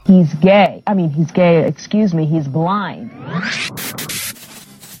he's gay. I mean, he's gay, excuse me, he's blind.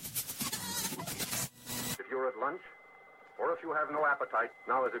 If you're at lunch, or if you have no appetite,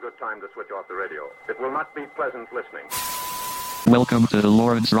 now is a good time to switch off the radio. It will not be pleasant listening. Welcome to the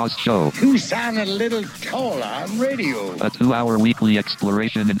Lawrence Ross Show. You sounded a little taller on radio. A 2-hour weekly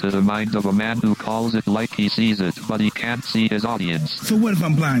exploration into the mind of a man who calls it like he sees it, but he can't see his audience. So what if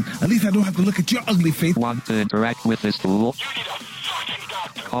I'm blind? At least I don't have to look at your ugly face. Want to interact with this fool?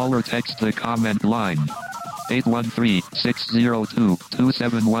 Call or text the comment line.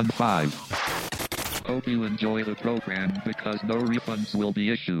 813-602-2715. Hope you enjoy the program because no refunds will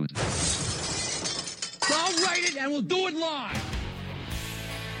be issued. I'll write it and we'll do it live.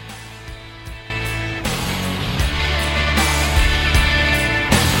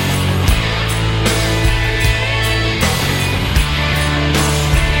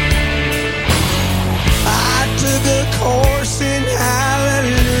 I took a course in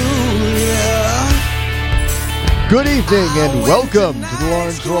hallelujah. Good evening and welcome to the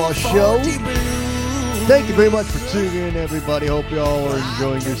Lawrence Ross Show. Thank you very much for tuning in, everybody. Hope you all are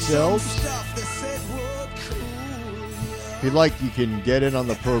enjoying yourselves. If you'd like, you can get in on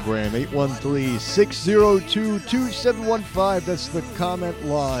the program. 813-602-2715. That's the comment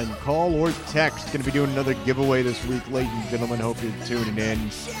line. Call or text. Going to be doing another giveaway this week, ladies and gentlemen. Hope you're tuning in.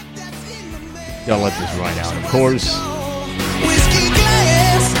 Gotta let this ride out, of course. Whiskey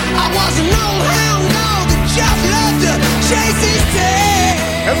glass. I was an old hound dog that just loved to chase his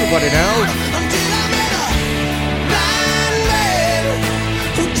tail. Everybody now. Until I met a blind man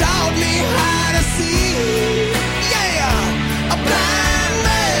who taught me how to see. Yeah, a blind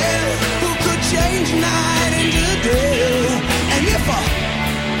man who could change night into day. And if I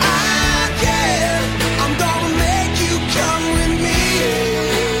can, I'm gonna make you come with me.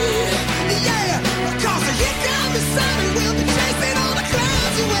 Yeah, because here comes the sun and we'll be chasing all the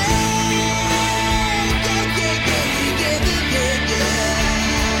clouds away.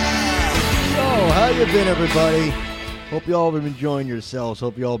 So, how you been, everybody? Hope you all have been enjoying yourselves.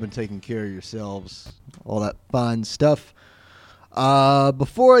 Hope you all have been taking care of yourselves. All that fun stuff.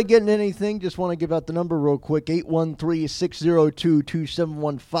 Before I get into anything, just want to give out the number real quick.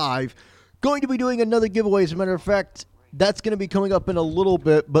 813-602-2715. Going to be doing another giveaway. As a matter of fact, that's going to be coming up in a little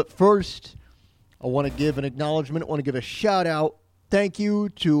bit. But first, I want to give an acknowledgement. I want to give a shout out. Thank you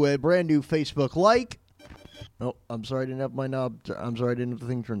to a brand new Facebook like. Oh, I'm sorry I didn't have my knob. I'm sorry I didn't have the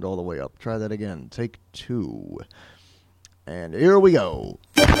thing turned all the way up. Try that again. Take 2. And here we go.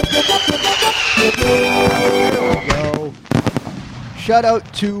 There we go. Shout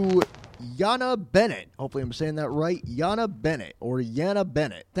out to Yana Bennett. Hopefully I'm saying that right. Yana Bennett or Yana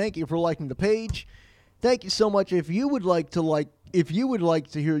Bennett. Thank you for liking the page. Thank you so much. If you would like to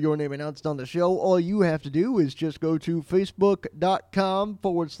hear your name announced on the show, all you have to do is just go to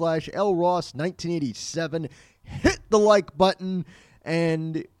facebook.com/LRoss1987. Hit the like button,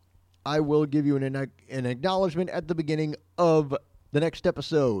 and I will give you an acknowledgement at the beginning of the next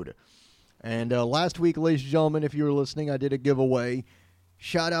episode. And last week, ladies and gentlemen, if you were listening, I did a giveaway.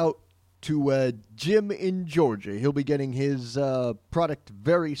 Shout out to Jim in Georgia. He'll be getting his product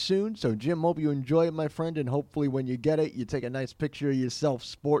very soon. So, Jim, hope you enjoy it, my friend. And hopefully when you get it, you take a nice picture of yourself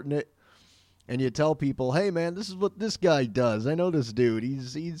sporting it. And you tell people, hey, man, this is what this guy does. I know this dude.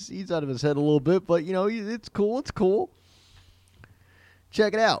 He's out of his head a little bit. But, you know, it's cool. It's cool.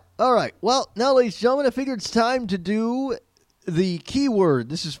 Check it out. All right. Well, now, ladies and gentlemen, I figured it's time to do the keyword.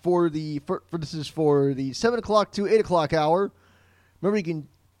 This is for the 7 o'clock to 8 o'clock hour.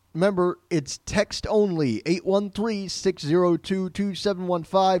 Remember, it's text only,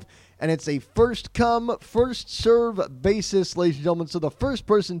 813-602-2715, and it's a first come, first serve basis, ladies and gentlemen. So the first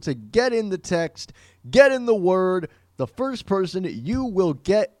person to get in the text, get in the word, the first person, you will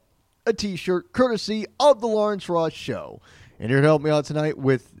get a t-shirt courtesy of the Lawrence Ross Show. And here to help me out tonight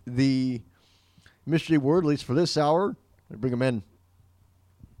with the mystery word, at least for this hour, I bring him in.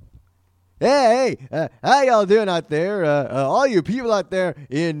 Hey, how y'all doing out there? All you people out there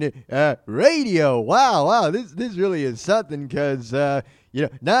in radio. Wow, this really is something because, now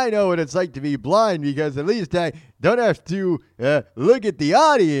I know what it's like to be blind because at least I don't have to look at the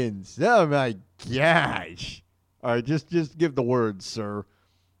audience. Oh, my gosh. All right, just give the word, sir.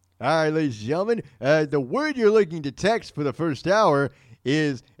 All right, ladies and gentlemen, the word you're looking to text for the first hour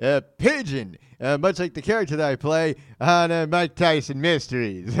is pigeon. Much like the character that I play on Mike Tyson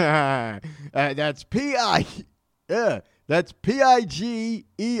Mysteries. That's Pigeon.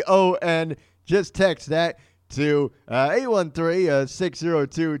 Just text that to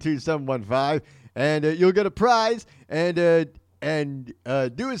 813-602-2715, and you'll get a prize. And do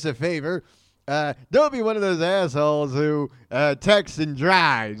us a favor. Don't be one of those assholes who texts and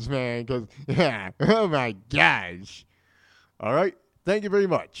drives, man, because, oh my gosh. All right, thank you very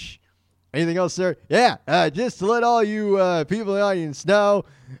much. Anything else, sir? Yeah, just to let all you people in the audience know,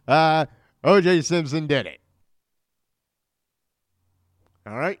 O.J. Simpson did it.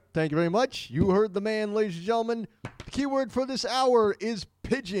 All right, thank you very much. You heard the man, ladies and gentlemen. The keyword for this hour is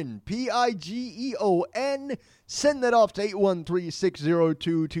pigeon, Pigeon. Send that off to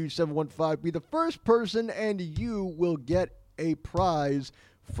 813-602-2715. Be the first person, and you will get a prize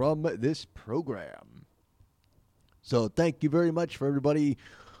from this program. So thank you very much for everybody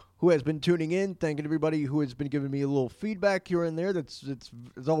who has been tuning in. Thanking everybody who has been giving me a little feedback here and there. It's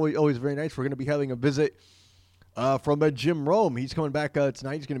always very nice. We're going to be having a visit from Jim Rome. He's coming back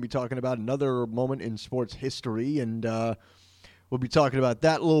tonight. He's going to be talking about another moment in sports history, and we'll be talking about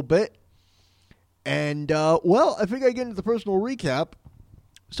that a little bit. And, well, I think I get into the personal recap.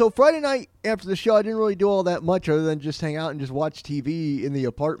 So Friday night after the show, I didn't really do all that much other than just hang out and just watch TV in the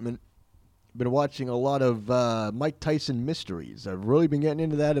apartment. Been watching a lot of Mike Tyson mysteries. I've really been getting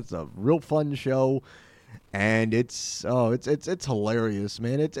into that. It's a real fun show, and it's hilarious,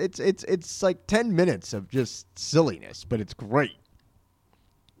 man. It's like 10 minutes of just silliness, but it's great.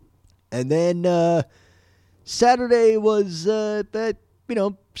 And then Saturday was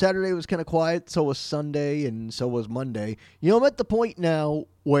Saturday was kind of quiet. So was Sunday, and so was Monday. I'm at the point now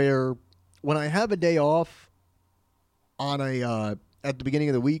where when I have a day off on at the beginning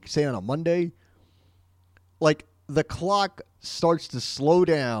of the week, say on a Monday, like the clock starts to slow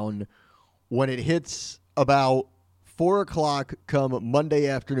down when it hits about 4 o'clock come Monday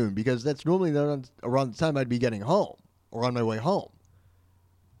afternoon, because that's normally around the time I'd be getting home or on my way home.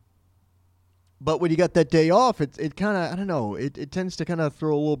 But when you got that day off, it kind of, I don't know, it tends to kind of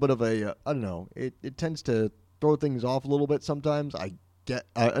throw a little bit of a, I don't know, it tends to throw things off a little bit sometimes. I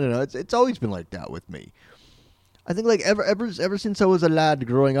don't know, it's always been like that with me. I think like ever since I was a lad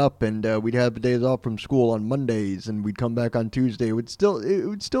growing up, and we'd have the days off from school on Mondays, and we'd come back on Tuesday, it would still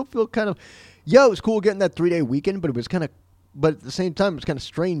feel kind of, it was cool getting that 3-day weekend, but at the same time, it was kind of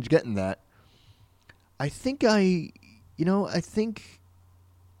strange getting that. I think I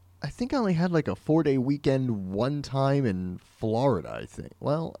only had like a 4-day weekend one time in Florida, I think.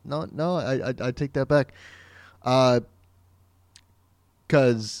 Well, no, I take that back.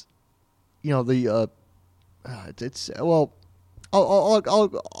 Because, I'll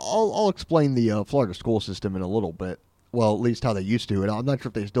explain the Florida school system in a little bit. Well, at least how they used to. And I'm not sure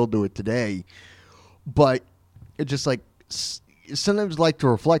if they still do it today. But it's just like, sometimes I like to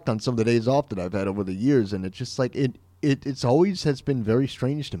reflect on some of the days off that I've had over the years. And it's just like, it's always has been very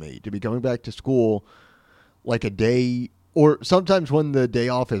strange to me to be coming back to school like a day, or sometimes when the day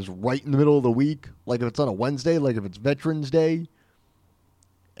off is right in the middle of the week, like if it's on a Wednesday, like if it's Veterans Day,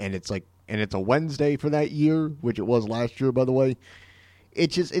 and it's a Wednesday for that year, which it was last year, by the way.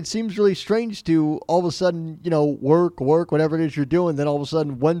 It seems really strange to all of a sudden, work, whatever it is you're doing, then all of a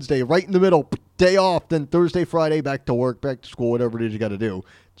sudden Wednesday, right in the middle, day off, then Thursday, Friday, back to work, back to school, whatever it is you got to do.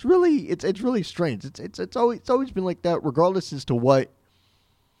 It's really strange. It's always been like that, regardless as to what,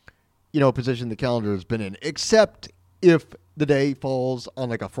 position the calendar has been in, except if the day falls on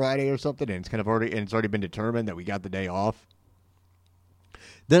like a Friday or something, and it's already been determined that we got the day off.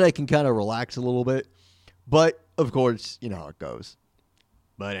 Then I can kind of relax a little bit. But, of course, you know how it goes.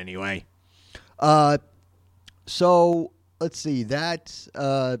 But anyway. So, let's see. I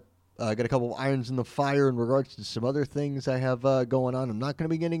got a couple of irons in the fire in regards to some other things I have going on. I'm not going to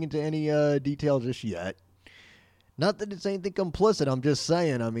be getting into any details just yet. Not that it's anything complicit. I'm just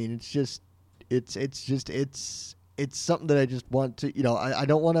saying. I mean, it's something that I just want to, I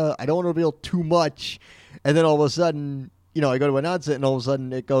don't want to reveal too much. And then all of a sudden, I go to announce it, and all of a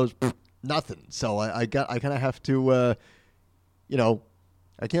sudden it goes nothing. So I kind of have to, I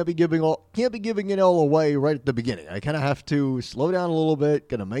can't be giving it all away right at the beginning. I kind of have to slow down a little bit,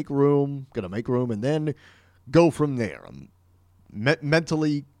 gonna make room, and then go from there. I'm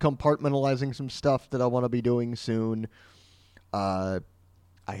mentally compartmentalizing some stuff that I want to be doing soon. I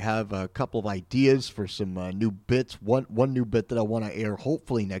have a couple of ideas for some new bits. One new bit that I want to air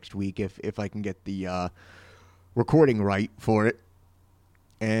hopefully next week if I can get the recording right for it,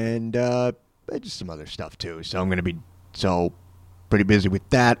 and just some other stuff too. So I'm going to be pretty busy with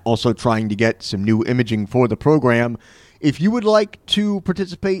that. Also trying to get some new imaging for the program. If you would like to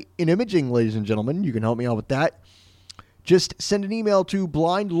participate in imaging, ladies and gentlemen, you can help me out with that. Just send an email to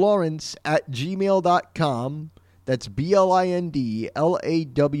blindlawrence@gmail.com. That's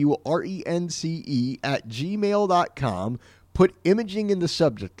BLINDLAWRENCE@gmail.com. Put imaging in the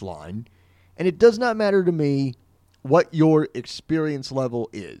subject line. And it does not matter to me what your experience level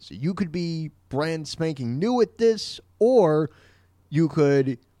is. You could be brand spanking new at this, or you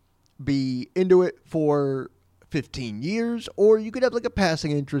could be into it for 15 years, or you could have like a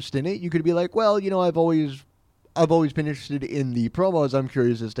passing interest in it. You could be like, well, you know, I've always been interested in the promos. I'm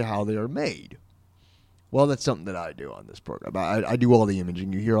curious as to how they are made. Well, that's something that I do on this program. I do all the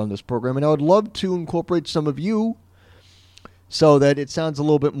imaging you hear on this program, and I would love to incorporate some of you so that it sounds a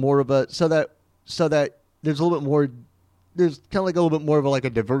little bit more of a, so that there's a little bit more, there's kind of like a little bit more of a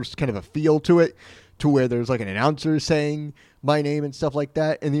diverse kind of a feel to it, to where there's like an announcer saying my name and stuff like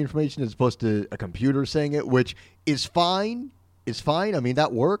that, and the information is opposed to a computer saying it, which is fine. I mean,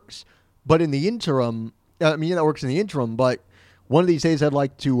 that works. But in the interim, that works in the interim, but one of these days I'd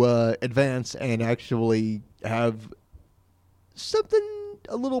like to advance and actually have something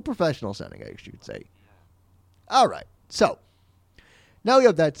a little professional sounding, I guess you could say. All right. So, now we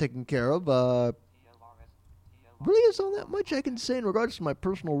have that taken care of. Really isn't all that much I can say in regards to my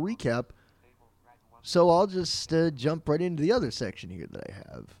personal recap. So I'll just jump right into the other section here that I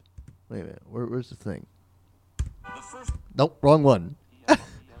have. Wait a minute. Where's the thing? Nope, wrong one. I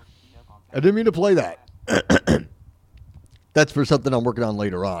didn't mean to play that. That's for something I'm working on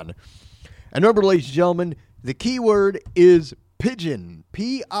later on. And remember, ladies and gentlemen, the keyword is pigeon.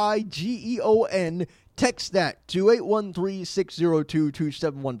 Pigeon. Text that to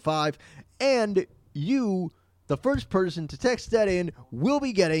 813-602-2715. And you, the first person to text that in, will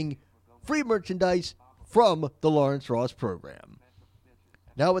be getting free merchandise from the Lawrence Ross program.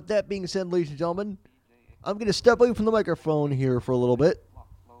 Now, with that being said, ladies and gentlemen, I'm going to step away from the microphone here for a little bit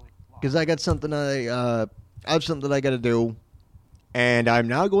because I got something I got to do, and I'm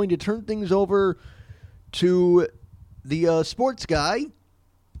now going to turn things over to the sports guy.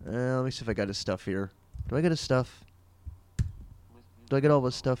 Let me see if I got his stuff here. Do I got his stuff? Do I get all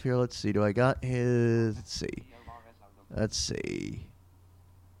his stuff here? Let's see. Do I got his? Let's see.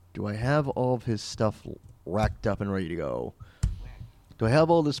 Do I have all of his stuff racked up and ready to go? Do I have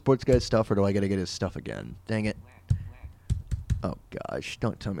all the sports guy stuff, or do I got to get his stuff again? Dang it. Oh, gosh.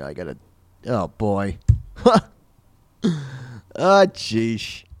 Don't tell me I got to... Oh, boy.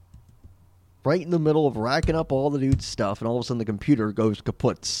 Jeesh. Right in the middle of racking up all the dude's stuff, and all of a sudden the computer goes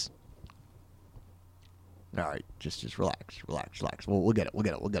kaputs. All right. Just relax. We'll get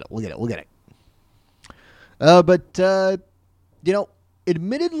it. But, you know...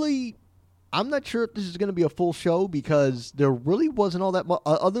 Admittedly, I'm not sure if this is going to be a full show because there really wasn't all that much,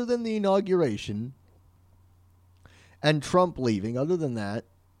 other than the inauguration and Trump leaving. Other than that,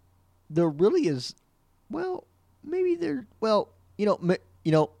 there really is, well, maybe there, well,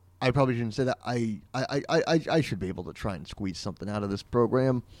 I probably shouldn't say that. I should be able to try and squeeze something out of this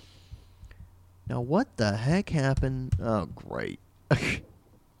program. Now, what the heck happened? Oh, great.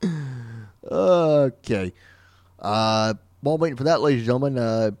 Okay. While waiting for that, ladies and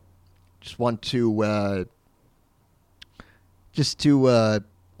gentlemen, just want to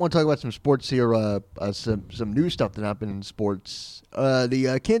talk about some sports here. Some new stuff that happened in sports.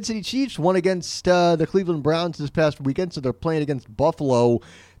 The Kansas City Chiefs won against the Cleveland Browns this past weekend, so they're playing against Buffalo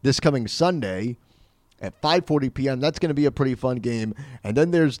this coming Sunday at 5:40 p.m. That's going to be a pretty fun game. And then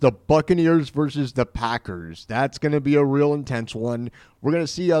there's the Buccaneers versus the Packers. That's going to be a real intense one. We're going to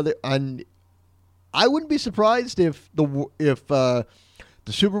see how I wouldn't be surprised if the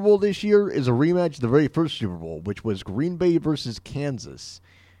Super Bowl this year is a rematch of the very first Super Bowl, which was Green Bay versus Kansas.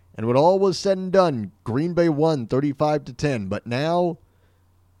 And when all was said and done, Green Bay won 35-10. But now,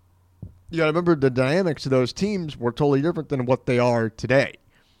 you got to remember the dynamics of those teams were totally different than what they are today.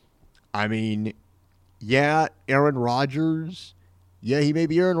 I mean, yeah, Aaron Rodgers. Yeah, he may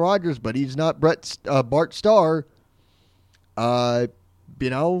be Aaron Rodgers, but he's not Bart Starr.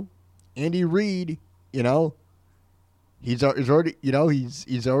 Andy Reid, he's already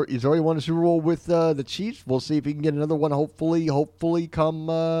won a Super Bowl with the Chiefs. We'll see if he can get another one. Hopefully, come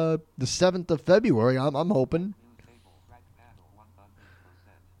the 7th of February. I'm hoping.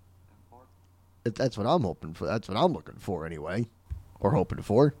 That's what I'm hoping for. That's what I'm looking for anyway, or hoping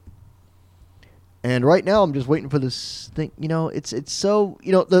for. And right now, I'm just waiting for this thing. It's so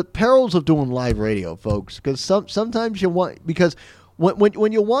the perils of doing live radio, folks. Because sometimes you want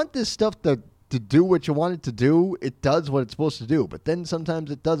When you want this stuff to do what you want it to do, it does what it's supposed to do. But then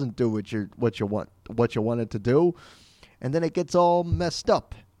sometimes it doesn't do what you want it to do, and then it gets all messed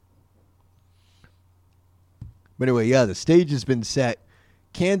up. But anyway, yeah, the stage has been set.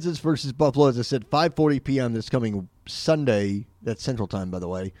 Kansas versus Buffalo, as I said, 5:40 p.m. this coming Sunday. That's Central Time, by the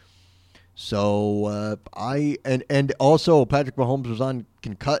way. So and also Patrick Mahomes was on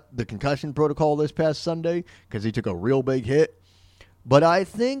the concussion protocol this past Sunday because he took a real big hit. But I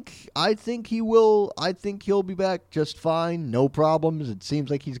think he will. I think he'll be back just fine, no problems. It seems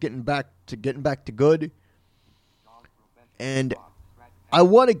like he's getting back to good. And I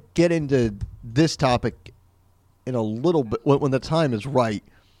want to get into this topic in a little bit when the time is right.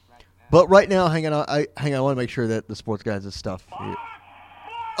 But right now, hang on. I want to make sure that the sports guys' stuff.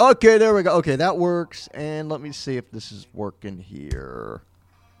 Okay, there we go. Okay, that works. And let me see if this is working here.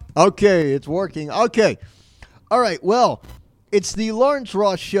 Okay, it's working. Okay. All right, well, it's the Lawrence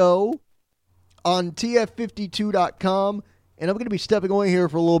Ross Show on TF52.com. And I'm going to be stepping away here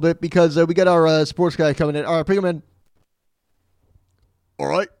for a little bit because we got our sports guy coming in. All right, bring him in. All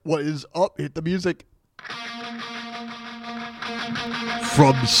right, what is up? Hit the music.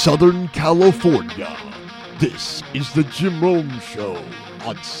 From Southern California, this is the Jim Rome Show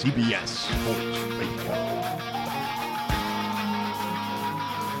on CBS Sports Radio.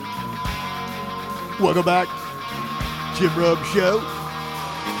 Welcome back, Jim Rome Show.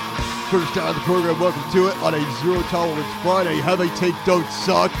 First time on the program, welcome to it on a Zero Tolerance Friday. Have a take, don't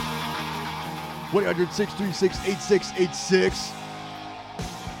suck. 1-800-636-8686.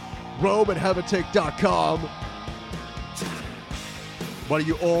 Rome at haveatake.com. What are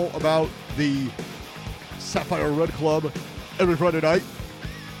you all about the Sapphire Red Club every Friday night?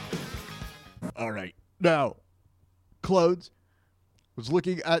 All right. Now, clothes. Was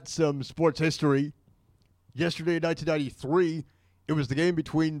looking at some sports history. Yesterday in 1993, it was the game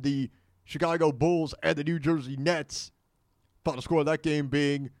between the Chicago Bulls and the New Jersey Nets. Final score of that game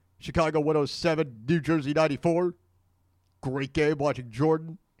being Chicago 107, New Jersey 94. Great game watching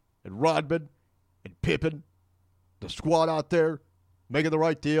Jordan and Rodman and Pippen. The squad out there. Making the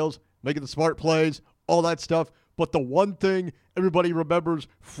right deals, making the smart plays, all that stuff. But the one thing everybody remembers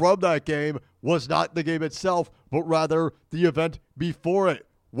from that game was not the game itself, but rather the event before it,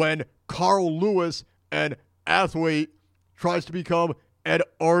 when Carl Lewis, an athlete, tries to become an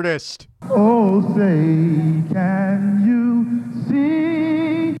artist. Oh, say, can you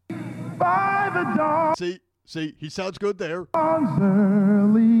see by the dawn's See, he sounds good there.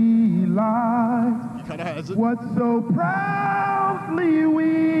 early light He kind of has it. what so proudly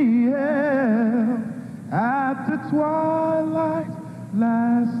we hailed at the twilight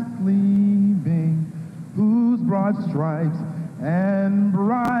last gleaming, whose broad stripes and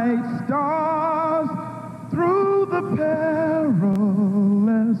bright stars through the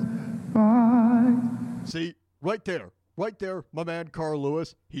perilous fight. See, right there, my man Carl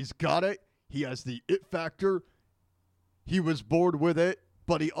Lewis, he's got it. He has the it factor. He was born with it,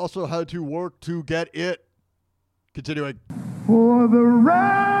 but he also had to work to get it. Continuing. For the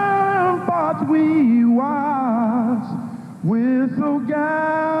ramparts we watch with so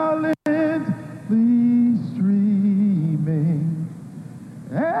gallantly streaming,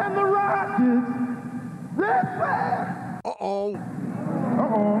 and the rockets red flag. Uh-oh.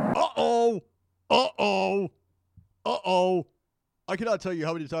 Uh-oh. Uh-oh. Uh-oh. Uh-oh. I cannot tell you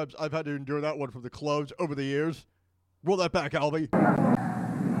how many times I've had to endure that one from the clothes over the years. Roll that back, Albie. Uh-oh.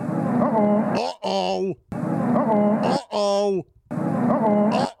 Uh-oh. Uh-oh. Uh-oh.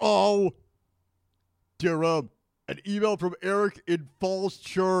 Uh-oh. Uh-oh. Dear an email from Eric in Falls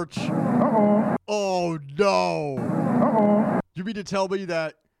Church. Uh-oh. Oh, no. Uh-oh. You mean to tell me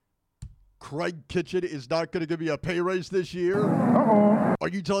that Craig Kitchen is not going to give me a pay raise this year? Uh-oh. Are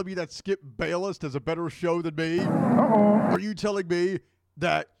you telling me that Skip Bayless does a better show than me? Uh-oh. Are you telling me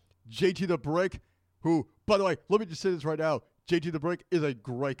that JT the Brick, who, by the way, let me just say this right now. JT the Brick is a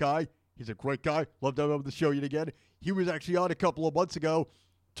great guy. He's a great guy. Love to have him on the show yet again. He was actually on a couple of months ago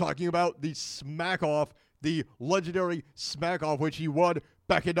talking about the Smack Off, the legendary Smack Off, which he won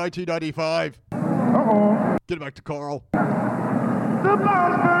back in 1995. Uh-oh. Get it back to Carl. The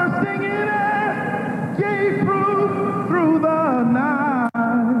bombs bursting in air gave proof through the night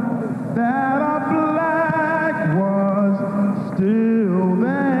that our flag was still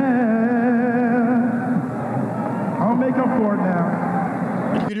there. I'll make up for it now.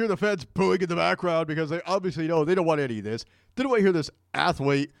 And you can hear the fans booing in the background because they obviously know they don't want any of this. They don't want to hear this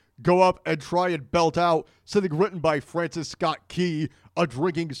athlete go up and try and belt out something written by Francis Scott Key, a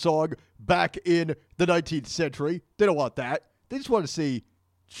drinking song back in the 19th century. They don't want that. They just want to see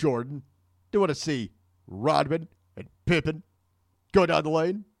Jordan. They want to see Rodman and Pippen go down the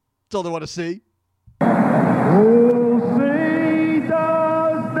lane. That's all they want to see. Oh, say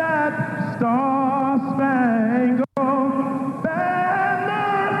does that star-spangled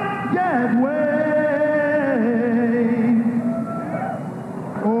banner yet wave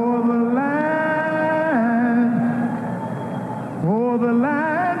o'er the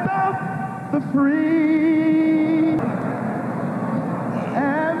land of the free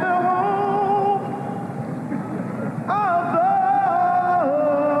and the home of the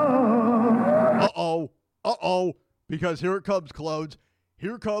Because here it comes, Clones.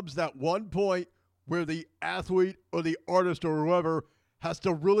 Here comes that one point where the athlete or the artist or whoever has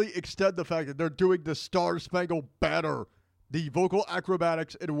to really extend the fact that they're doing the Star Spangled Banner, the vocal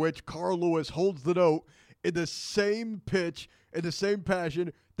acrobatics in which Carl Lewis holds the note in the same pitch, in the same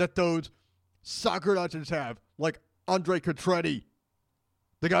passion that those soccer announcers have, like Andre Contretti,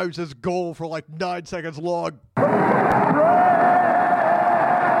 the guy who says goal for like 9 seconds long.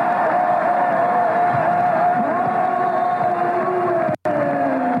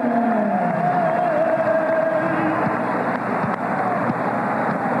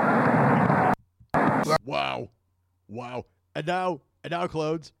 Wow. And now,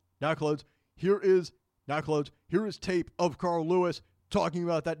 Clones, here is tape of Carl Lewis talking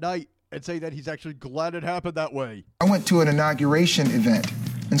about that night and saying that he's actually glad it happened that way. I went to an inauguration event,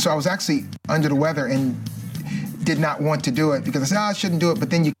 and so I was actually under the weather and did not want to do it because I said, I shouldn't do it, but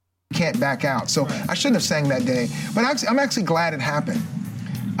then you can't back out. So I shouldn't have sang that day. But I'm actually glad it happened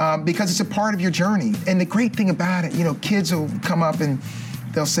because it's a part of your journey. And the great thing about it, kids will come up and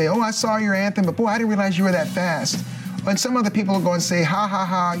they'll say, oh, I saw your anthem, but boy, I didn't realize you were that fast. And some other people will go and say, ha, ha,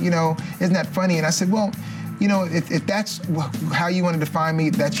 ha, isn't that funny? And I said, well, if that's how you want to define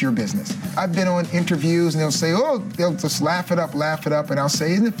me, that's your business. I've been on interviews and they'll say, they'll just laugh it up. And I'll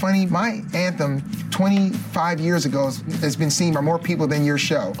say, isn't it funny? My anthem 25 years ago has been seen by more people than your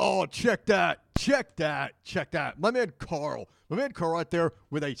show. Oh, check that. My man Carl right there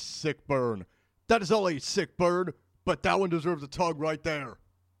with a sick burn. That is only a sick burn, but that one deserves a tug right there.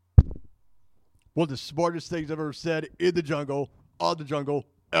 One of the smartest things I've ever said in the jungle, on the jungle,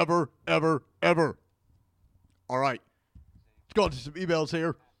 ever. All right. Let's go into some emails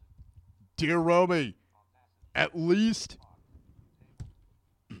here. Dear Romy, at least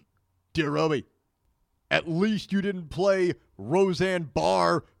you didn't play Roseanne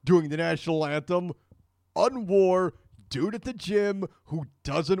Barr during the National Anthem. Unwar, dude at the gym who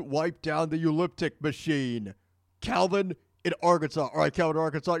doesn't wipe down the elliptic machine. Calvin in Arkansas. All right, Calvin in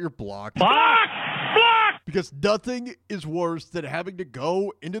Arkansas, you're blocked. Block! Because nothing is worse than having to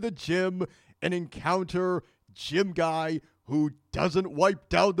go into the gym and encounter gym guy who doesn't wipe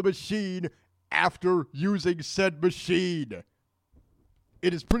down the machine after using said machine.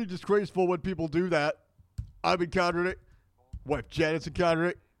 It is pretty disgraceful when people do that. I've encountered it. Wife Janet's encountered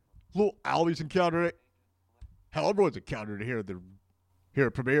it. Little Albie's encountered it. Hell, everyone's encountered it here at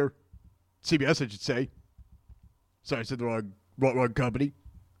Premiere. CBS, I should say. Sorry, I said the wrong company.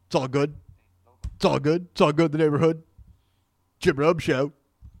 It's all good. It's all good in the neighborhood. Jim Rome Show.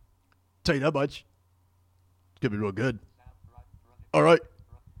 Tell you that much. It's going to be real good. All right.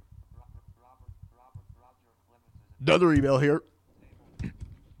 Another email here.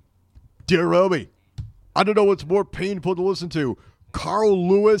 Dear Romy, I don't know what's more painful to listen to. Carl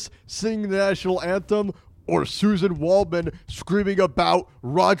Lewis singing the National Anthem or Susan Waldman screaming about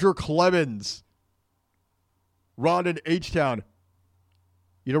Roger Clemens. Ron in H-Town.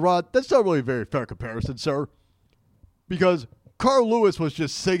 Ron, that's not really a very fair comparison, sir. Because Carl Lewis was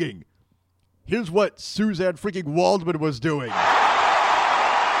just singing. Here's what Suzanne freaking Waldman was doing.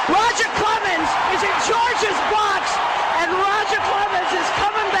 Roger Clemens is in George's box, and Roger Clemens is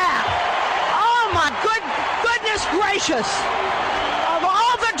coming back. Oh, my goodness gracious. Of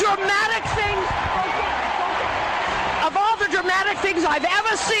all the dramatic things I've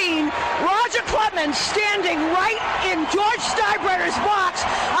ever seen, Roger Clemens standing right in George Steinbrenner's box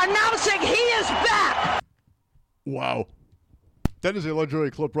announcing he is back. Wow. That is a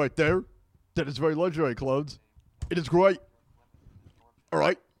legendary clip right there. That is very legendary, Clones. It is great. All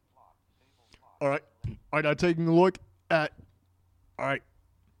right, now taking a look at... All right,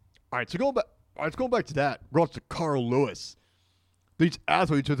 so going back... All right, let's go back to that. We're to Carl Lewis. These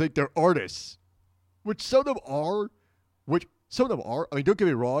athletes who think they're artists, which some of them are. I mean, don't get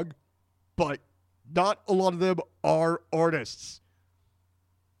me wrong, but not a lot of them are artists.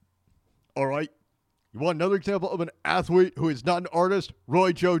 All right? You want another example of an athlete who is not an artist?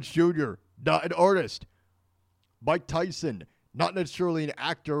 Roy Jones Jr., not an artist. Mike Tyson, not necessarily an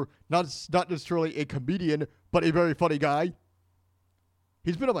actor, not necessarily a comedian, but a very funny guy.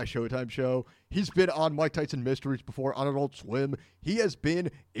 He's been on my Showtime show. He's been on Mike Tyson Mysteries before on Adult Swim. He has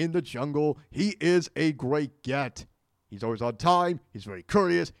been in the jungle. He is a great get. He's always on time. He's very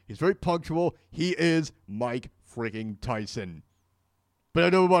courteous. He's very punctual. He is Mike freaking Tyson. But I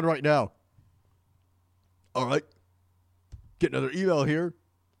know him on right now. All right. Get another email here.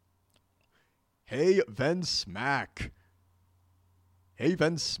 Hey, Ven Smack.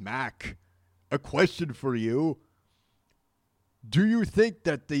 A question for you. Do you think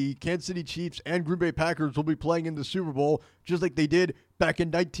that the Kansas City Chiefs and Green Bay Packers will be playing in the Super Bowl just like they did back in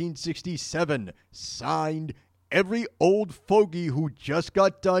 1967? Signed, every old fogey who just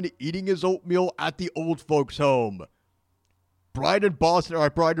got done eating his oatmeal at the old folks' home. Brian and Boston, all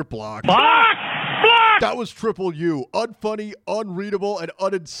right, Brian, you're blocked. Block! That was triple U. Unfunny, unreadable, and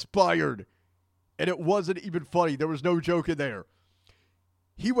uninspired. And it wasn't even funny. There was no joke in there.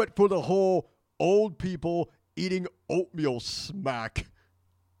 He went for the whole old people eating oatmeal smack.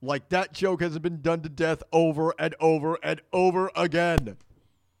 Like that joke hasn't been done to death over and over and over again.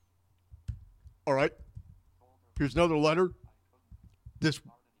 All right. Here's another letter.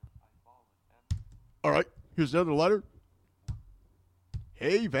 All right. Here's another letter.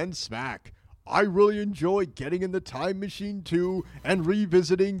 Hey, Ven Smack. I really enjoy getting in the time machine too and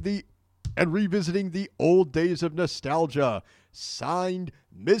revisiting the old days of nostalgia. Signed,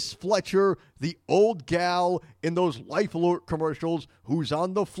 Miss Fletcher, the old gal in those Life Alert commercials who's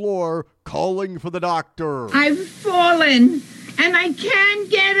on the floor calling for the doctor. I've fallen and I can't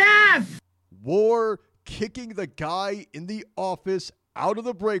get up. War kicking the guy in the office out of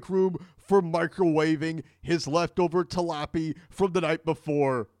the break room for microwaving his leftover tilapia from the night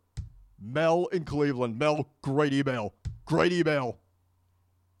before. Mel in Cleveland. Mel, great email. Great email.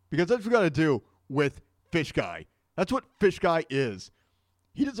 Because that's what we got to do with Fish Guy. That's what Fish Guy is.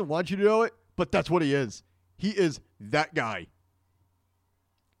 He doesn't want you to know it, but that's what he is. He is that guy.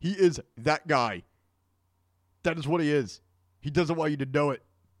 He is that guy. That is what he is. He doesn't want you to know it.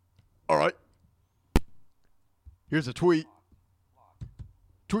 All right. Here's a tweet.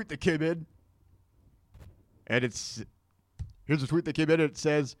 Tweet that came in. And here's a tweet that came in and it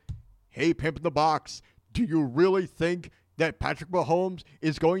says, hey, Pimp in the Box, do you really think that Patrick Mahomes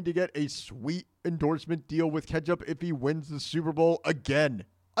is going to get a sweet endorsement deal with ketchup if he wins the Super Bowl again?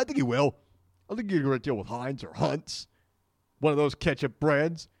 I think he will. I think he'll get a deal with Heinz or Hunt's, one of those ketchup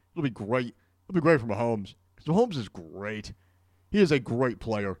brands. It'll be great. It'll be great for Mahomes because Mahomes is great. He is a great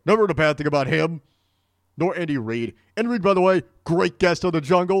player. Never heard a bad thing about him, nor Andy Reid. Andy Reid, by the way, great guest on The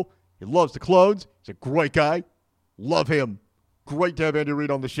Jungle. He loves the clones. He's a great guy. Love him. Great to have Andy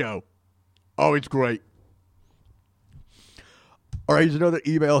Reid on the show. Oh, it's great. All right, here's another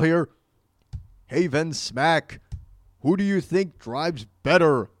email here. Hey, Ven Smack, who do you think drives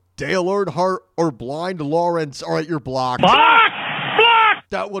better, Dale Earnhardt or Blind Lawrence? All right, you're blocked. Block!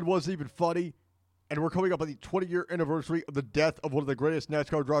 That one wasn't even funny. And we're coming up on the 20-year anniversary of the death of one of the greatest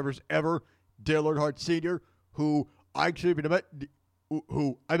NASCAR drivers ever, Dale Earnhardt Sr., who I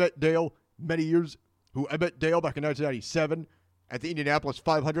met Dale many years, who I met Dale back in 1997 at the Indianapolis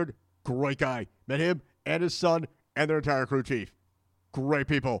 500. Great guy. Met him and his son and their entire crew chief. Great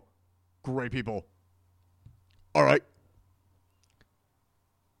people. Great people. All right.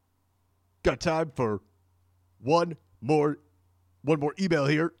 Got time for one more email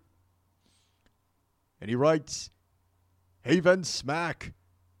here. And he writes, hey, Ven Smack,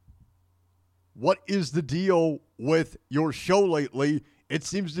 what is the deal with your show lately? It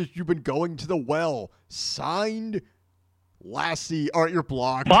seems that you've been going to the well. Signed, Lassie. All right, you're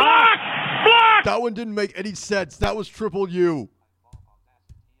blocked. Block! That one didn't make any sense. That was triple U.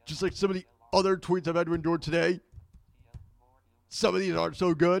 Just like some of the other tweets I've had to endure today. Some of these aren't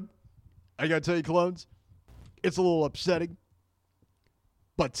so good. I gotta tell you, clones, it's a little upsetting.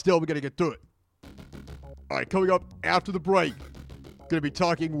 But still, we gotta get through it. All right, coming up after the break, gonna be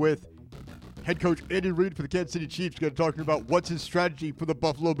talking with head coach Andy Reid for the Kansas City Chiefs. Gonna be talking about what's his strategy for the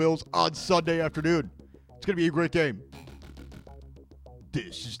Buffalo Bills on Sunday afternoon. It's gonna be a great game.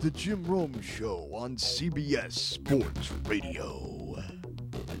 This is the Jim Rome Show on CBS Sports Radio.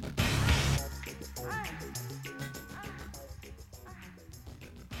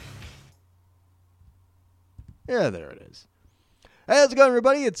 Yeah, there it is. Hey, how's it going,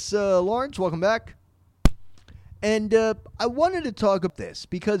 everybody? It's Lawrence. Welcome back. And I wanted to talk about this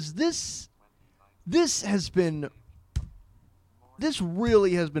because this really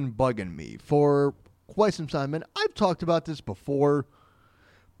has been bugging me for quite some time. And I've talked about this before,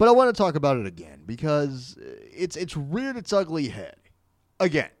 but I want to talk about it again because it's reared its ugly head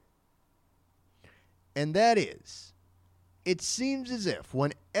again. And that is, it seems as if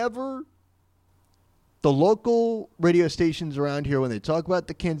whenever the local radio stations around here, when they talk about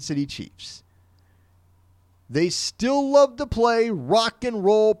the Kansas City Chiefs, they still love to play Rock and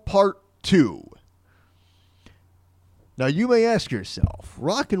Roll Part 2. Now, you may ask yourself,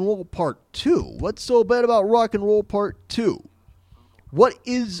 Rock and Roll Part 2? What's so bad about Rock and Roll Part 2? What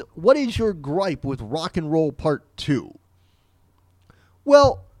is your gripe with Rock and Roll Part 2?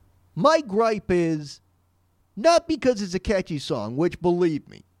 Well, my gripe is not because it's a catchy song, which, believe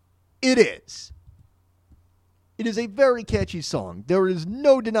me, it is. It is a very catchy song. There is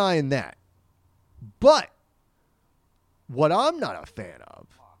no denying that. But what I'm not a fan of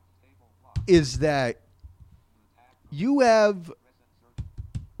is that you have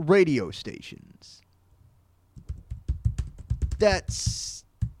radio stations that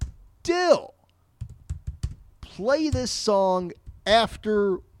still play this song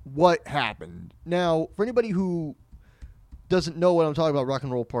after what happened. Now, for anybody who doesn't know what I'm talking about, Rock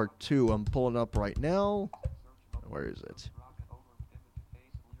and Roll Part 2, I'm pulling up right now. Where is it?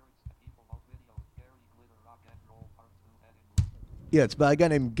 Yeah, it's by a guy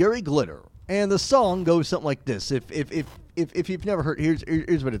named Gary Glitter. And the song goes something like this. If you've never heard,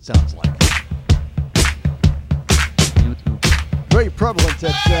 here's what it sounds like. Very prevalent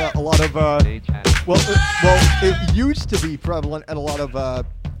at a lot of it used to be prevalent at a lot of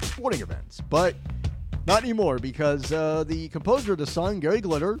sporting events, but not anymore because the composer of the song, Gary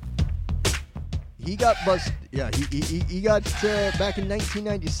Glitter, he got busted. Yeah, he got back in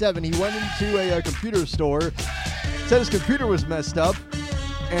 1997. He went into a computer store, said his computer was messed up,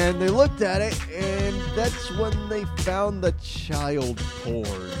 and they looked at it, and that's when they found the child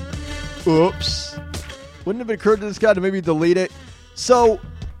porn. Oops. Wouldn't have occurred to this guy to maybe delete it. So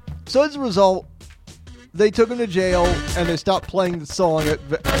as a result, they took him to jail, and they stopped playing the song at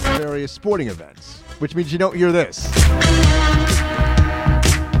various sporting events, which means you don't hear this.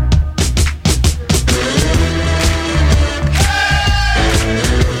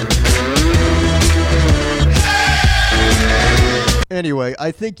 Anyway,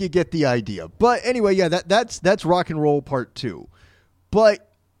 I think you get the idea. But anyway, yeah, that's Rock and Roll Part 2.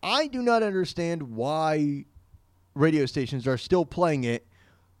 But I do not understand why radio stations are still playing it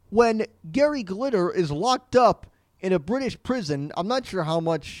when Gary Glitter is locked up in a British prison. I'm not sure how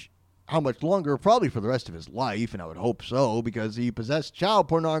much longer, probably for the rest of his life, and I would hope so, because he possessed child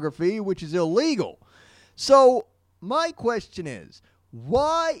pornography, which is illegal. So my question is,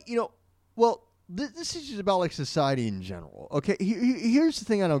 why, this is just about like society in general. Okay, here's the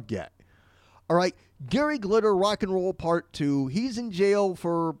thing I don't get. All right, Gary Glitter, Rock and Roll Part 2. He's in jail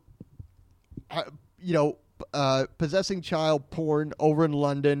for, possessing child porn over in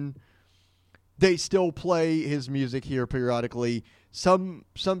London. They still play his music here periodically. Some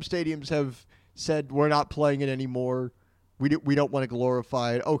stadiums have said we're not playing it anymore. We don't want to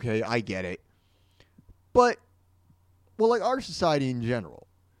glorify it. Okay, I get it. But, like our society in general.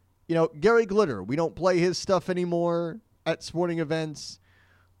 Gary Glitter, we don't play his stuff anymore at sporting events.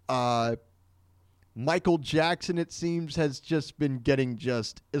 Michael Jackson, it seems, has just been getting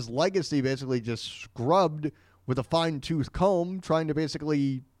his legacy basically just scrubbed with a fine-tooth comb, trying to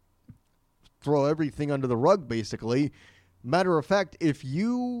basically throw everything under the rug, basically. Matter of fact, if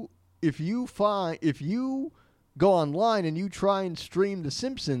you go online and you try and stream The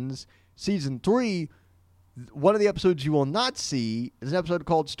Simpsons Season 3, one of the episodes you will not see is an episode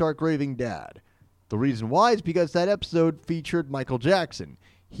called Stark Raving Dad. The reason why is because that episode featured Michael Jackson.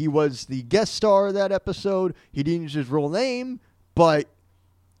 He was the guest star of that episode. He didn't use his real name, but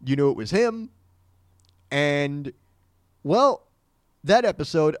you knew it was him. And, that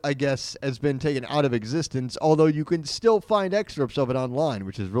episode, I guess, has been taken out of existence, although you can still find excerpts of it online,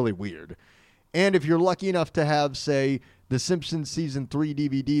 which is really weird. And if you're lucky enough to have, say, The Simpsons Season 3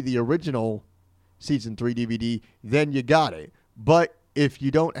 DVD, the original Season 3 DVD, then you got it. But if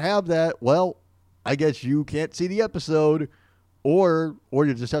you don't have that, I guess you can't see the episode, or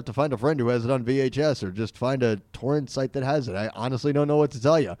you just have to find a friend who has it on VHS, or just find a torrent site that has it. I honestly don't know what to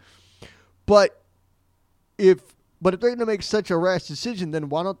tell you. But if they're going to make such a rash decision, then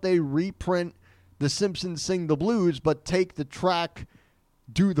why don't they reprint The Simpsons Sing the Blues, but take the track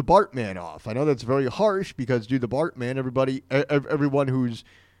Do the Bartman off? I know that's very harsh, because Do the Bartman, everyone who's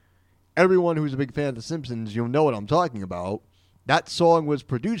a big fan of The Simpsons, you'll know what I'm talking about. That song was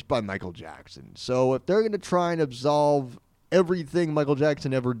produced by Michael Jackson. So if they're going to try and absolve everything Michael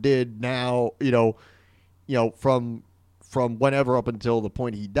Jackson ever did now, from whenever up until the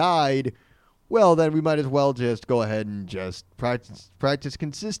point he died, then we might as well just go ahead and just practice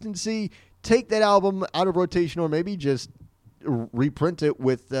consistency, take that album out of rotation, or maybe just reprint it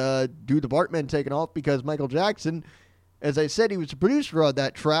with Do the Bartman taken off, because Michael Jackson, as I said, he was the producer of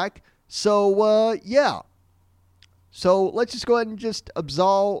that track. So, yeah. So let's just go ahead and just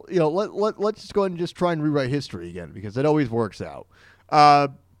absolve, let's just go ahead and just try and rewrite history again, because it always works out.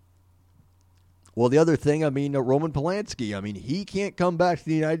 The other thing, Roman Polanski, he can't come back to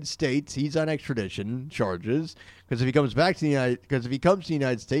the United States. He's on extradition charges, because if he comes to the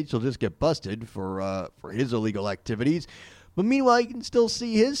United States, he'll just get busted for his illegal activities. But meanwhile, you can still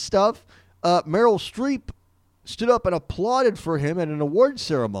see his stuff. Meryl Streep stood up and applauded for him at an awards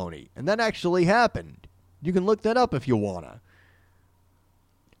ceremony, and that actually happened. You can look that up if you wanna.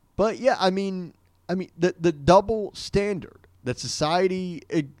 But yeah, the double standard that society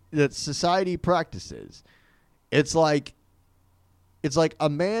practices It's like a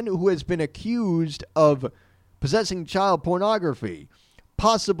man who has been accused of possessing child pornography,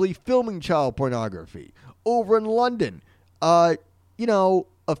 possibly filming child pornography over in London. You know,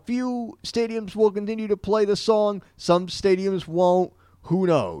 a few stadiums will continue to play the song. Some stadiums won't. Who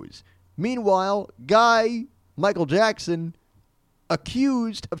knows? Meanwhile, Michael Jackson,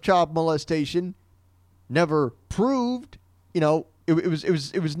 accused of child molestation, never proved. You know, it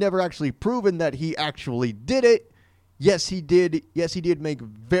was never actually proven that he actually did it. Yes, he did. Yes, he did make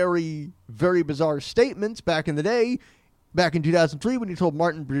very, very bizarre statements back in the day, back in 2003 when he told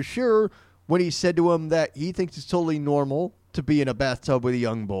Martin Brashear, when he said to him that he thinks it's totally normal to be in a bathtub with a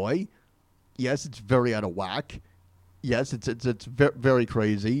young boy. Yes, it's very out of whack. Yes, it's very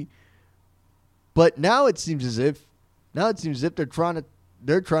crazy. But now it seems as if they're trying to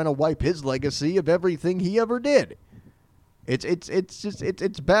wipe his legacy of everything he ever did.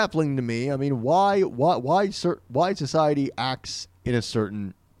 It's baffling to me. I mean, why society acts in a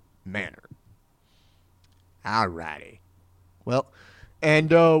certain manner. Alrighty. Well,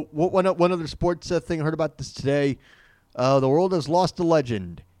 and one other sports thing I heard about this today. The world has lost a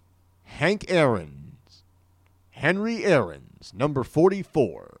legend. Henry Aaron's, number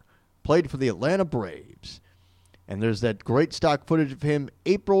 44, played for the Atlanta Braves. And there's that great stock footage of him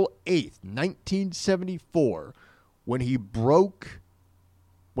April 8th, 1974, when he broke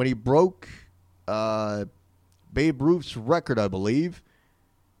Babe Ruth's record, I believe.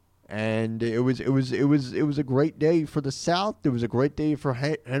 And it was a great day for the South. It was a great day for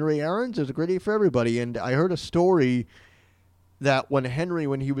Henry Aaron's. It was a great day for everybody. And I heard a story that when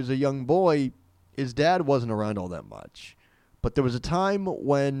he was a young boy, his dad wasn't around all that much. But there was a time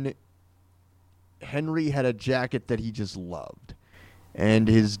when Henry had a jacket that he just loved. And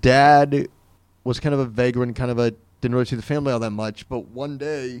his dad was kind of a vagrant, didn't really see the family all that much. But one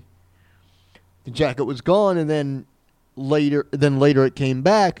day, the jacket was gone, and then later it came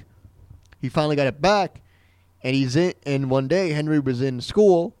back. He finally got it back, and one day Henry was in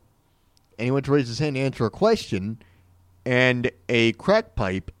school, and he went to raise his hand to answer a question, and a crack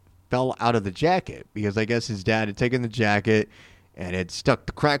pipe fell out of the jacket, because I guess his dad had taken the jacket and had stuck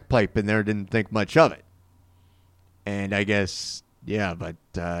the crack pipe in there, didn't think much of it. And I guess, yeah, but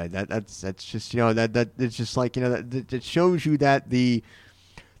that's just, that it's just like, that it shows you that the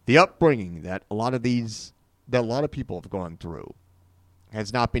upbringing that a lot of people have gone through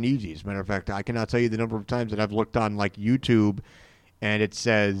has not been easy. As a matter of fact, I cannot tell you the number of times that I've looked on like YouTube and it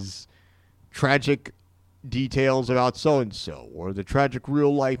says tragic details about so-and-so or the tragic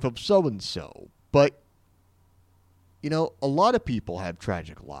real life of so-and-so. But, a lot of people have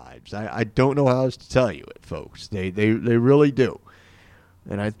tragic lives. I don't know how else to tell you it, folks. They really do.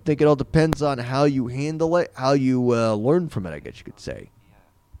 And I think it all depends on how you handle it, how you learn from it, I guess you could say.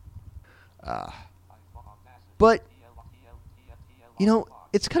 But,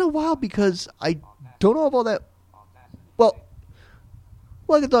 it's kind of wild because I don't know about that. Well,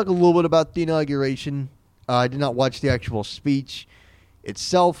 I can talk a little bit about the inauguration. I did not watch the actual speech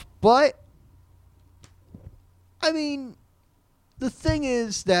itself, but, I mean, the thing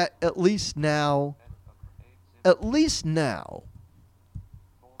is that at least now, I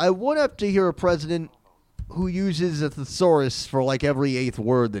won't have to hear a president who uses a thesaurus for like every 8th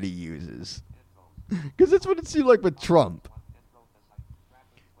word that he uses. Because that's what it seemed like with Trump.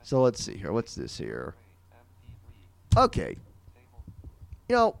 So let's see here. What's this here? Okay.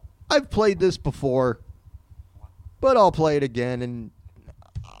 I've played this before, but I'll play it again. And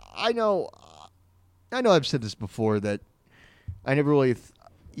I know I've said this before that I never really,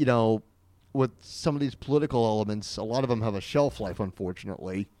 with some of these political elements, a lot of them have a shelf life,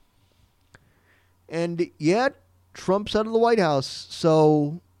 unfortunately. And yet, Trump's out of the White House,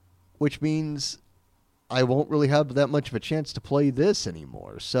 which means I won't really have that much of a chance to play this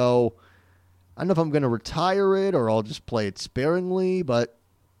anymore. So, I don't know if I'm going to retire it or I'll just play it sparingly, but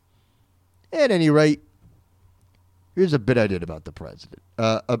at any rate, here's a bit I did about the president,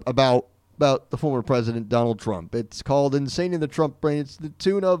 about the former president, Donald Trump. It's called Insane in the Trump Brain. It's the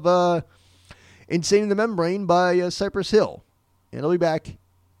tune of Insane in the Membrane by Cypress Hill. And I'll be back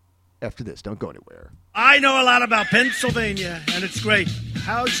after this. Don't go anywhere. I know a lot about Pennsylvania, and it's great.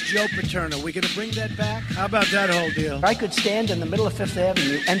 How's Joe Paterno? We going to bring that back? How about that whole deal? I could stand in the middle of Fifth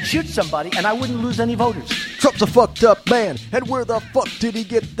Avenue and shoot somebody, and I wouldn't lose any voters. Trump's a fucked up man, and where the fuck did he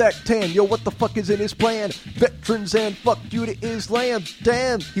get that tan? Yo, what the fuck is in his plan? Veterans and fuck you to Islam.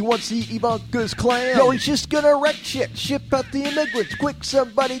 Damn, he wants to eat Ivanka's clan. Yo, he's just gonna wreck shit. Ship out the immigrants. Quick,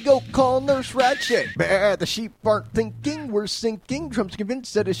 somebody go call Nurse Ratchet. Bah, the sheep aren't thinking, we're sinking. Trump's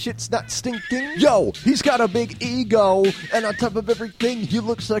convinced that his shit's not stinking. Yo, he's got a big ego, and on top of everything, he you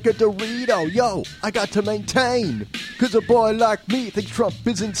looks like a Dorito. Yo, I got to maintain, 'cause a boy like me thinks Trump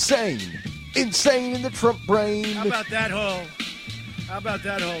is insane. Insane in the Trump brain. How about that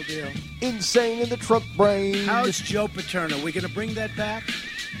whole deal? Insane in the Trump brain. How's Joe Paterno? We going to bring that back?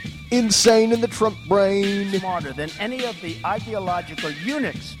 Insane in the Trump brain. Smarter than any of the ideological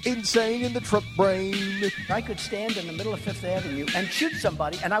units. Insane in the Trump brain. I could stand in the middle of Fifth Avenue and shoot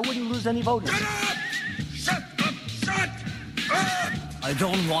somebody, and I wouldn't lose any voters. Shut up! Shut up! I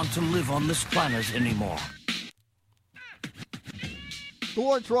don't want to live on this planet anymore. The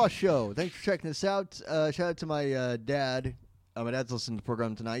Lawrence Ross Show. Thanks for checking this out. Shout out to my dad. My dad's listening to the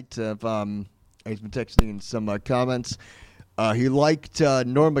program tonight. He's been texting in some comments. He liked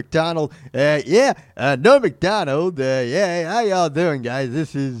Norm Macdonald. Norm Macdonald. How y'all doing, guys?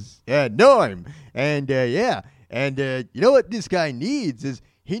 This is Norm. And, you know what this guy needs is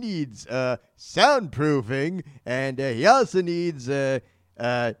he needs soundproofing, and he also needs, I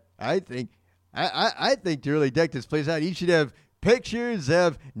think to really deck this place out, he should have pictures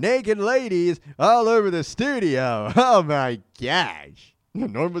of naked ladies all over the studio. Oh, my gosh.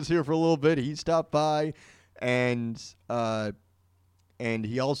 Norm was here for a little bit. He stopped by. And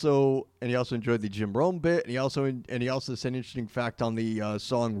he also enjoyed the Jim Rome bit, and he also said an interesting fact on the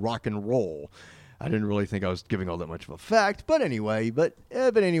song "Rock and Roll." I didn't really think I was giving all that much of a fact, but anyway, there's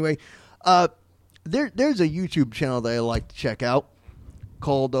a YouTube channel that I like to check out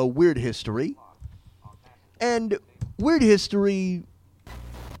called Weird History, and Weird History,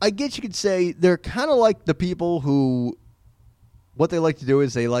 I guess you could say they're kind of like the people who, what they like to do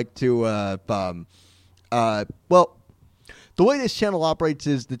is they like to the way this channel operates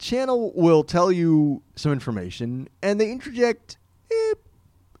is the channel will tell you some information, and they interject a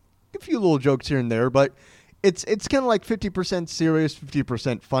few little jokes here and there, but it's kind of like 50% serious,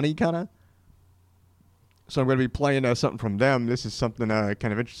 50% funny, kind of. So I'm going to be playing something from them. This is something kind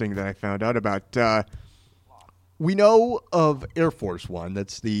of interesting that I found out about. We know of Air Force One,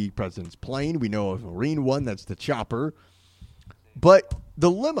 that's the president's plane. We know of Marine One, that's the chopper. But the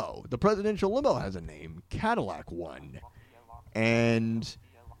limo, the presidential limo, has a name, Cadillac One. And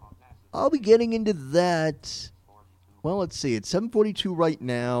I'll be getting into that. Well, let's see. It's 7:42 right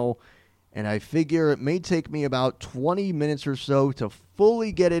now, and I figure it may take me about 20 minutes or so to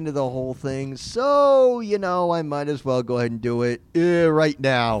fully get into the whole thing. So, I might as well go ahead and do it right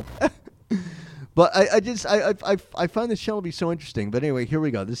now. But I find this channel to be so interesting. But anyway, here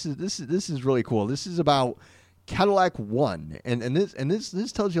we go. This is really cool. This is about Cadillac One, and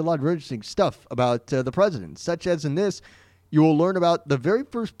this tells you a lot of interesting stuff about the president, such as in this, you will learn about the very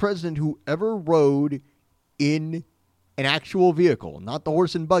first president who ever rode in an actual vehicle, not the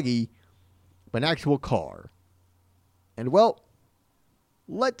horse and buggy, but an actual car. And well,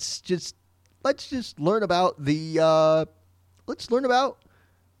 let's just learn about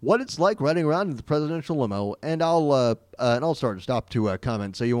what it's like riding around in the presidential limo, and I'll start and stop to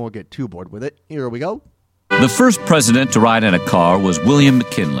comment so you won't get too bored with it. Here we go. The first president to ride in a car was William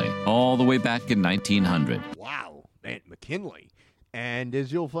McKinley, all the way back in 1900. Wow, man, McKinley. And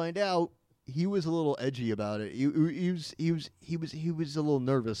as you'll find out, he was a little edgy about it. He was a little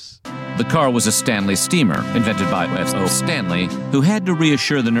nervous. The car was a Stanley steamer, invented by F.O. Stanley, who had to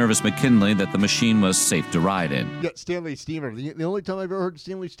reassure the nervous McKinley that the machine was safe to ride in. Yeah, Stanley steamer. The only time I've ever heard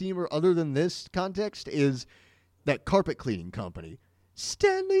Stanley steamer other than this context is that carpet cleaning company.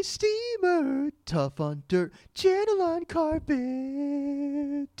 Stanley steamer, tough on dirt, gentle on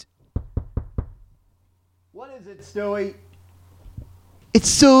carpet. What is it, Stewie? It's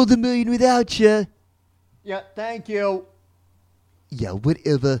sold a million without you. Yeah, thank you. Yeah,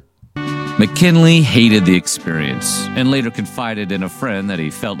 whatever. McKinley hated the experience and later confided in a friend that he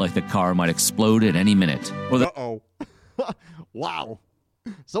felt like the car might explode at any minute. Uh-oh. Wow.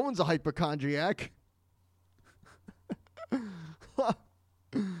 Someone's a hypochondriac.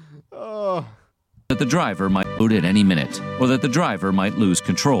 That the driver might explode at any minute, or that the driver might lose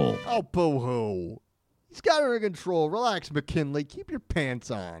control. Oh, boo-hoo. He's got her in control. Relax, McKinley. Keep your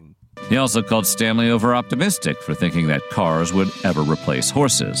pants on. He also called Stanley over-optimistic for thinking that cars would ever replace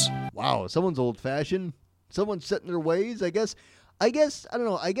horses. Wow, someone's old-fashioned. Someone's set in their ways. I guess. I don't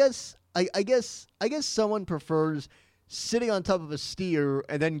know. I guess someone prefers sitting on top of a steer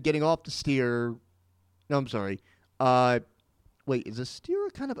and then getting off the steer. No, I'm sorry. Wait, is a steer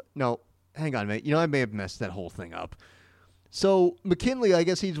kind of... No, hang on, mate. I may have messed that whole thing up. So, McKinley, I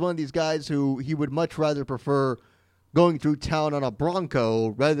guess he's one of these guys who he would much rather prefer going through town on a Bronco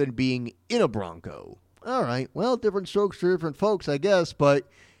rather than being in a Bronco. All right, well, different strokes for different folks, I guess, but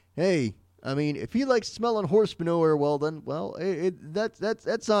hey, I mean, if he likes smelling horse manure,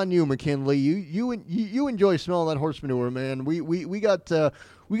 that's on you, McKinley. You enjoy smelling that horse manure, man. We got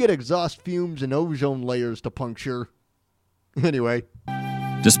exhaust fumes and ozone layers to puncture. Anyway.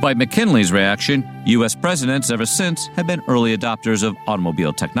 Despite McKinley's reaction, U.S. presidents ever since have been early adopters of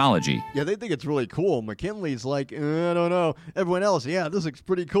automobile technology. Yeah, they think it's really cool. McKinley's like, I don't know. Everyone else, yeah, this looks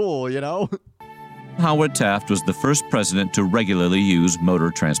pretty cool, you know? Howard Taft was the first president to regularly use motor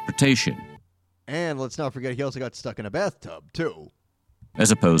transportation. And let's not forget, he also got stuck in a bathtub, too.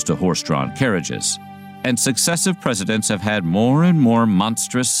 As opposed to horse-drawn carriages. And successive presidents have had more and more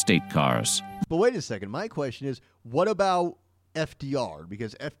monstrous state cars. But wait a second. My question is, what about FDR?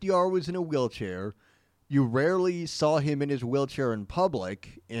 Because FDR was in a wheelchair. You rarely saw him in his wheelchair in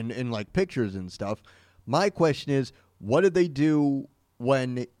public, in like pictures and stuff. My question is, what did they do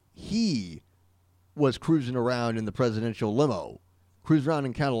when he was cruising around in the presidential limo? Cruise around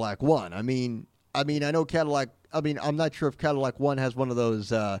in Cadillac 1. I mean, I know Cadillac. I'm not sure if Cadillac 1 has one of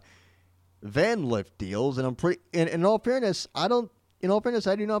those van lift deals, and in all fairness, I do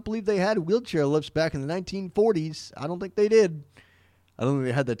not believe they had wheelchair lifts back in the 1940s. I don't think they did. I don't think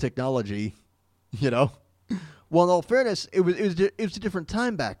they had the technology, you know. Well, in all fairness, it was a different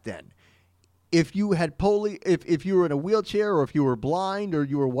time back then. If you had if you were in a wheelchair, or if you were blind, or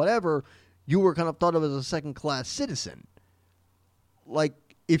you were whatever, you were kind of thought of as a second-class citizen. Like,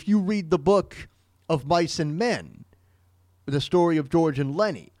 if you read the book of Mice and Men, the story of George and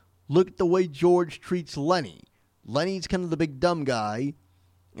Lenny, look at the way George treats Lenny. Lenny's kind of the big dumb guy,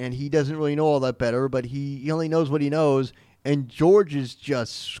 and he doesn't really know all that better, but he only knows what he knows, and George is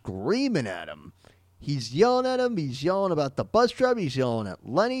just screaming at him. He's yelling at him. He's yelling about the bus driver. He's yelling at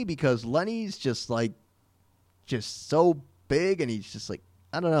Lenny because Lenny's just so big, and he's just like,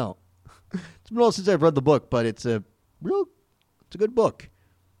 I don't know. It's been a while since I've read the book, but it's a good book.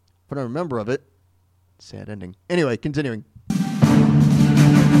 What I remember of it, sad ending. Anyway, continuing.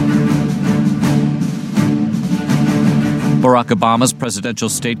 Barack Obama's presidential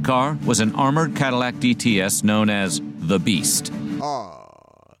state car was an armored Cadillac DTS known as the Beast.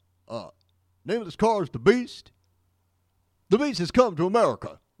 Name of this car is the Beast. The Beast has come to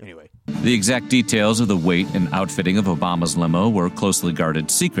America. Anyway. The exact details of the weight and outfitting of Obama's limo were closely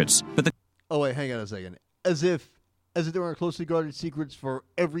guarded secrets, but the... Oh, wait, hang on a second. As if they were closely guarded secrets for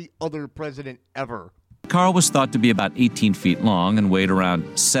every other president ever. The car was thought to be about 18 feet long and weighed around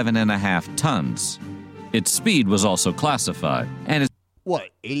 7.5 tons. Its speed was also classified, and its... What,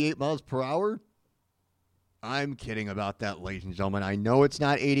 88 miles per hour? I'm kidding about that, ladies and gentlemen. I know it's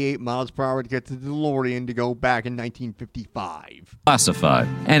not 88 miles per hour to get to the DeLorean to go back in 1955. Classified,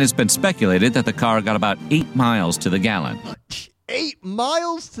 and it's been speculated that the car got about 8 miles to the gallon. 8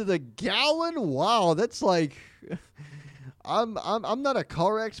 miles to the gallon? Wow, that's like... I'm not a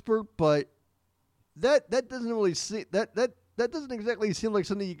car expert, but that doesn't really seem... That doesn't exactly seem like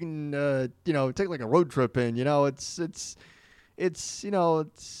something you can take like a road trip in. It's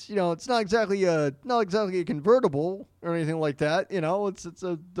not exactly a convertible or anything like that. It's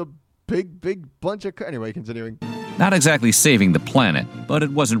the big bunch of anyway. Continuing. Not exactly saving the planet, but it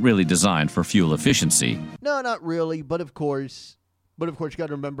wasn't really designed for fuel efficiency. No, not really. But of course, you got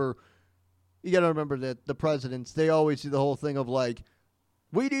to remember that the presidents, they always do the whole thing of like,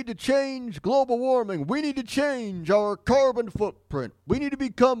 we need to change global warming. We need to change our carbon footprint. We need to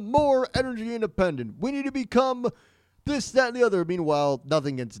become more energy independent. We need to become this, that, and the other. Meanwhile,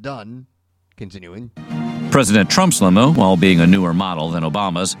 nothing gets done. Continuing. President Trump's limo, while being a newer model than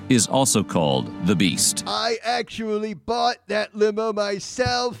Obama's, is also called the Beast. I actually bought that limo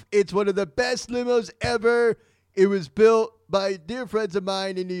myself. It's one of the best limos ever. It was built by dear friends of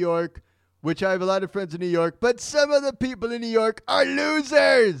mine in New York, which I have a lot of friends in New York, but some of the people in New York are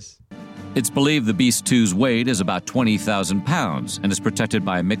losers. It's believed the Beast 2's weight is about 20,000 pounds and is protected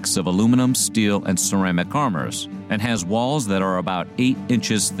by a mix of aluminum, steel, and ceramic armors, and has walls that are about 8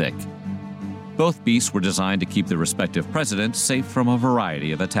 inches thick. Both Beasts were designed to keep the respective presidents safe from a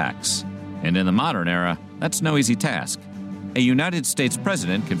variety of attacks. And in the modern era, that's no easy task. A United States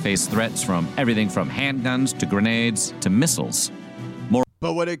president can face threats from everything from handguns to grenades to missiles.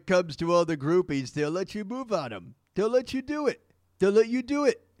 But when it comes to other groupies, they'll let you move on them. They'll let you do it. They'll let you do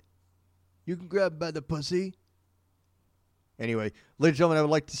it. You can grab them by the pussy. Anyway, ladies and gentlemen, I would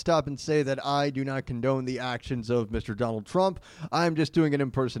like to stop and say that I do not condone the actions of Mr. Donald Trump. I'm just doing an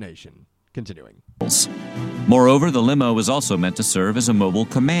impersonation. Continuing. Moreover, the limo is also meant to serve as a mobile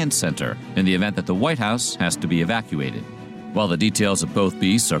command center in the event that the White House has to be evacuated. While the details of both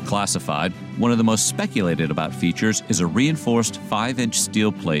beasts are classified, one of the most speculated about features is a reinforced 5-inch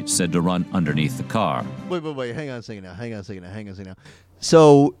steel plate said to run underneath the car. Wait. Hang on a second now.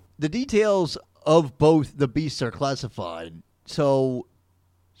 So the details of both the beasts are classified. So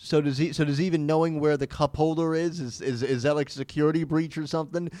does he even knowing where the cup holder is that like a security breach or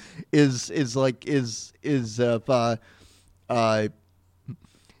something? Is it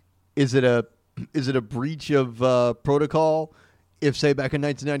a breach of protocol? If, say, back in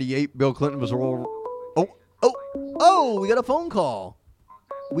 1998, Bill Clinton was we got a phone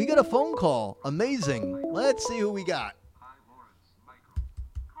call. Amazing. Let's see who we got.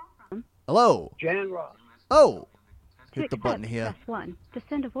 Hello. Jan Ross. Oh. To Hit the button accept, here. press 1. To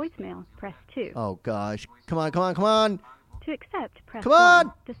send a voicemail, press 2. Oh, gosh. Come on. To accept, press Come on.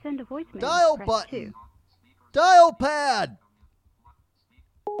 1. To send a voicemail, Dial press button. 2. Dial pad.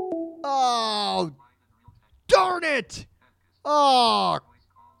 Oh, darn it. Oh,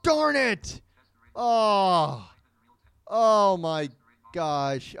 darn it. Oh, my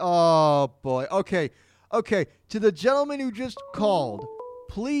gosh. Oh, boy. Okay. To the gentleman who just called,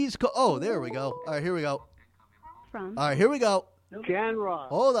 please call. Oh, there we go. All right, here we go. From. All right, here we go. Jan Ross.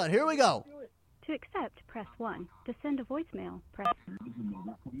 Hold on, here we go. To accept, press 1. To send a voicemail, press.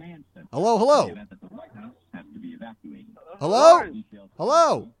 Hello.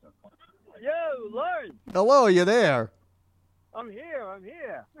 Hello? Yo, Lawrence. Hello, are you there? I'm here.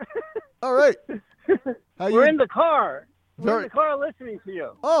 All right. We're in the car. We're in the car listening to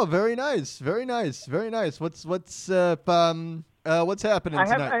you. Oh, very nice. What's happening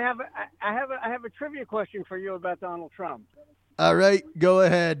tonight? I have a trivia question for you about Donald Trump. All right, go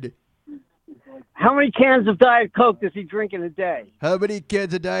ahead. How many cans of Diet Coke does he drink in a day? How many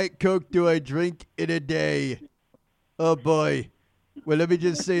cans of Diet Coke do I drink in a day? Oh, boy. Well, let me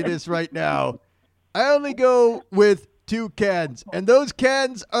just say this right now. I only go with 2 cans, and those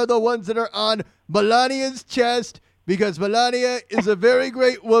cans are the ones that are on Melania's chest, because Melania is a very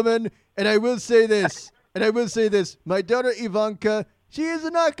great woman, and I will say this, my daughter Ivanka, she is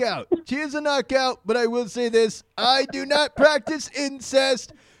a knockout, but I will say this, I do not practice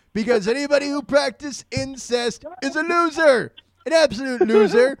incest, because anybody who practices incest is a loser, an absolute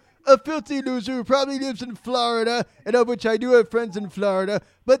loser, a filthy loser who probably lives in Florida, and of which I do have friends in Florida,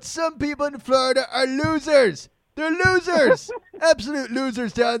 but some people in Florida are losers. They're losers, absolute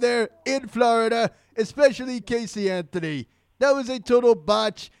losers down there in Florida, especially Casey Anthony. That was a total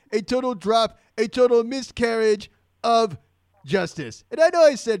botch, a total drop, a total miscarriage of justice. And I know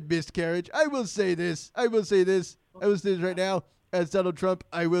I said miscarriage. I will say this right now. As Donald Trump,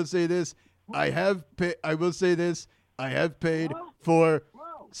 I will say this. I have paid for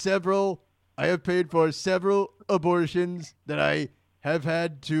several abortions that I have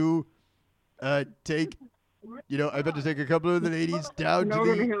had to take. I've had to take a couple of the ladies down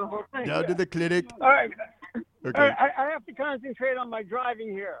to the clinic. All right. Okay. All right. I have to concentrate on my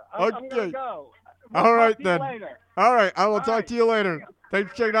driving here. I'm going to go. All right, then. Later. All right. I will talk to you later. Thanks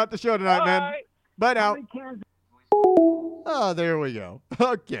for checking out the show tonight, man. Right. Bye now. Oh, there we go.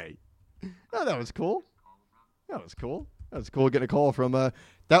 Okay. Oh, that was cool. That was cool getting a call from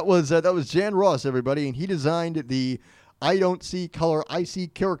that was Jan Ross, everybody, and he designed the I Don't See Color, I See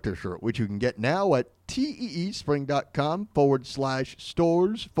Character shirt, which you can get now at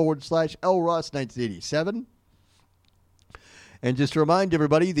teespring.com/stores/LRoss1987. And just to remind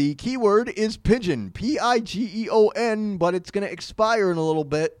everybody, the keyword is pigeon, Pigeon, but it's going to expire in a little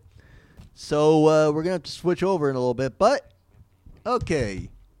bit. So we're going to have to switch over in a little bit. But, okay,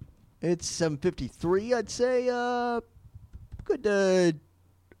 it's 7:53, I'd say.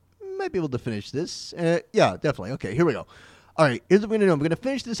 Might be able to finish this. Yeah, definitely. Okay, here we go. All right, here's what we're going to do. I'm going to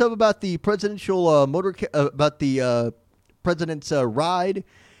finish this up about the presidential about the president's ride,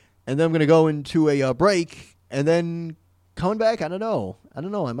 and then I'm going to go into a break, and then coming back, I don't know. I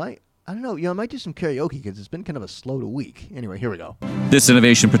might do some karaoke because it's been kind of a slow week. Anyway, here we go. This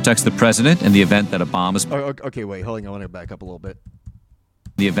innovation protects the president in the event that a bomb is... Okay, wait, hold on. I want to back up a little bit.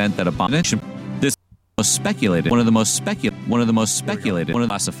 The event that a bomb... This speculated. One of the most speculated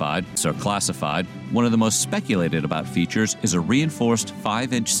about features is a reinforced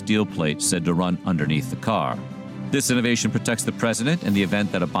 5-inch steel plate said to run underneath the car. This innovation protects the president in the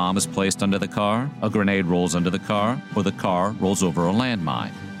event that a bomb is placed under the car, a grenade rolls under the car, or the car rolls over a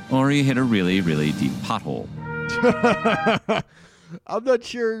landmine, or you hit a really, really deep pothole. I'm not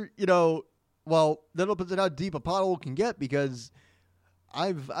sure, well, that opens it how deep a pothole can get, because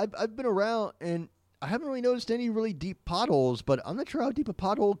I've been around and I haven't really noticed any really deep potholes, but I'm not sure how deep a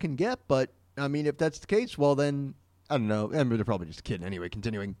pothole can get. But I mean, if that's the case, well then, I don't know. I mean, they're probably just kidding. Anyway,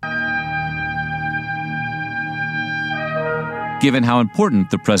 continuing. Given how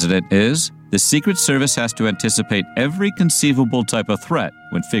important the president is, the Secret Service has to anticipate every conceivable type of threat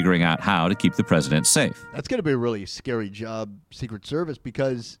when figuring out how to keep the president safe. That's going to be a really scary job, Secret Service,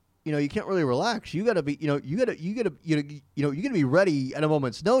 because you can't really relax. You gotta be, you gotta be ready at a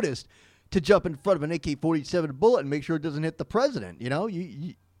moment's notice to jump in front of an AK-47 bullet and make sure it doesn't hit the president. You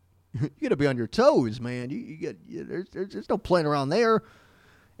gotta be on your toes, man. There's no playing around there.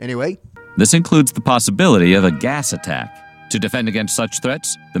 Anyway, this includes the possibility of a gas attack. To defend against such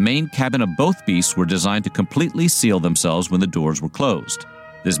threats, the main cabin of both beasts were designed to completely seal themselves when the doors were closed.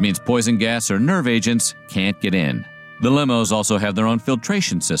 This means poison gas or nerve agents can't get in. The limos also have their own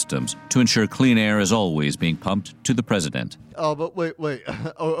filtration systems to ensure clean air is always being pumped to the president. Oh, but wait.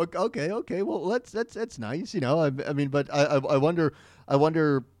 Oh, okay. Well, that's nice. I mean, but I wonder.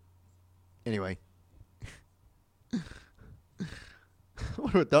 Anyway, I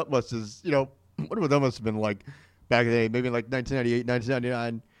wonder what that must have been like back in the day, maybe in like 1998,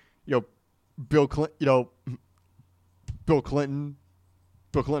 1999. Bill Clinton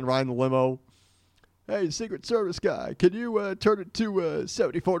riding the limo. Hey, Secret Service guy, can you turn it to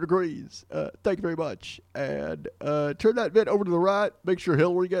 74 degrees? Thank you very much. And turn that vent over to the right. Make sure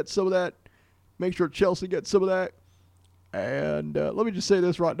Hillary gets some of that. Make sure Chelsea gets some of that. And let me just say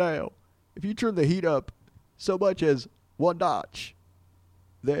this right now. If you turn the heat up so much as one notch,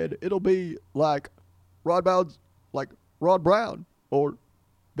 then it'll be like Rod Brown or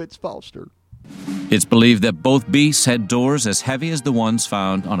Vince Foster. It's believed that both beasts had doors as heavy as the ones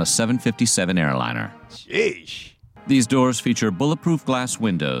found on a 757 airliner. Sheesh. These doors feature bulletproof glass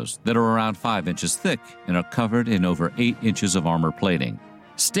windows that are around 5 inches thick and are covered in over 8 inches of armor plating.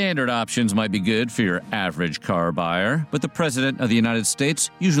 Standard options might be good for your average car buyer, but the President of the United States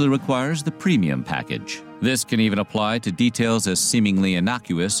usually requires the premium package. This can even apply to details as seemingly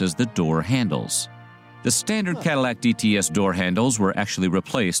innocuous as the door handles. The standard Cadillac DTS door handles were actually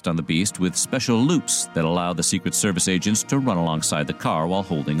replaced on the Beast with special loops that allow the Secret Service agents to run alongside the car while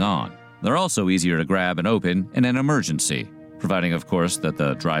holding on. They're also easier to grab and open in an emergency, providing, of course, that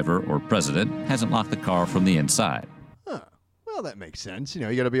the driver or president hasn't locked the car from the inside. Well, that makes sense.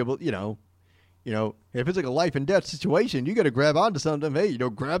 You got to be able, if it's like a life and death situation, you got to grab onto something. Hey,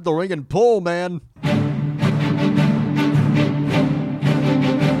 grab the ring and pull, man.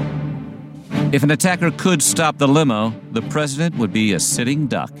 If an attacker could stop the limo, the president would be a sitting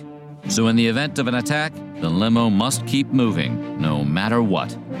duck. So in the event of an attack, the limo must keep moving, no matter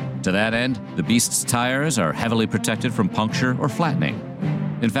what. To that end, the Beast's tires are heavily protected from puncture or flattening.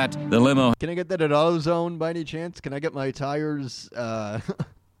 In fact, the limo... Can I get that at AutoZone by any chance? Can I get my tires...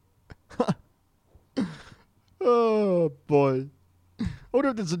 Oh, boy. I wonder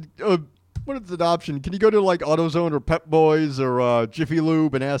if there's what is an option? Can you go to like AutoZone or Pep Boys or Jiffy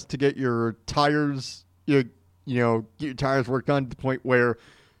Lube and ask to get your tires, get your tires worked on to the point where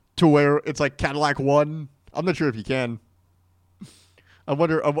it's like Cadillac One? I'm not sure if you can. I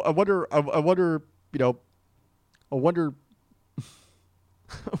wonder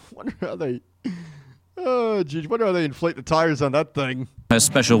how they. Oh, geez, wonder how they inflate the tires on that thing. Has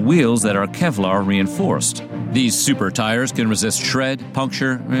special wheels that are Kevlar reinforced. These super tires can resist shred,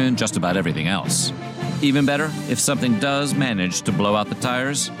 puncture, and just about everything else. Even better, if something does manage to blow out the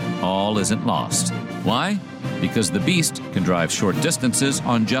tires, all isn't lost. Why? Because the Beast can drive short distances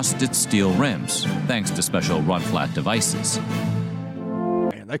on just its steel rims, thanks to special run-flat devices.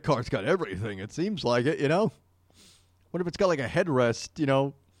 Man, that car's got everything. It seems like it, What if it's got like a headrest, Does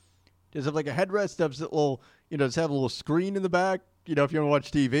it have like a headrest? Does it does it have a little screen in the back? If you want to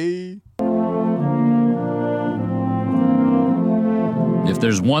watch TV? If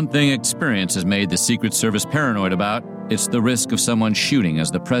there's one thing experience has made the Secret Service paranoid about, it's the risk of someone shooting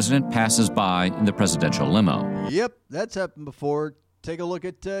as the president passes by in the presidential limo. Yep, that's happened before. Take a look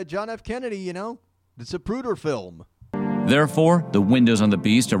at John F. Kennedy, It's a Zapruder film. Therefore, the windows on the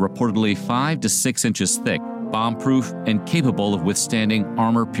Beast are reportedly 5 to 6 inches thick, bomb-proof, and capable of withstanding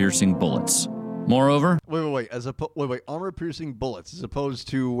armor-piercing bullets. Moreover... Wait. Armor-piercing bullets as opposed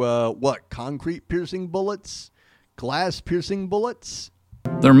to, concrete-piercing bullets? Glass-piercing bullets?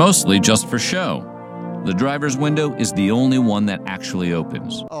 They're mostly just for show. The driver's window is the only one that actually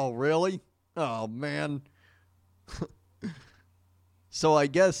opens. Oh, really? Oh, man. So I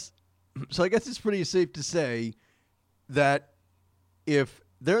guess it's pretty safe to say that if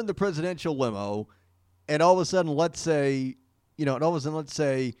they're in the presidential limo and all of a sudden, let's say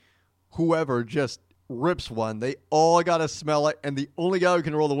whoever just rips one, they all got to smell it, and the only guy who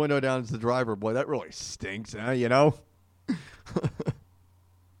can roll the window down is the driver. Boy, that really stinks, huh, I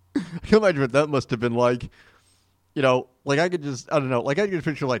can imagine what that must have been like. I could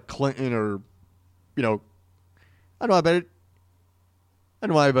picture like Clinton or, I don't know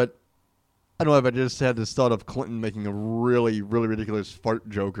about I just had this thought of Clinton making a really, really ridiculous fart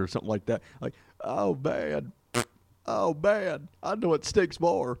joke or something like that. Like, oh man, I know what stinks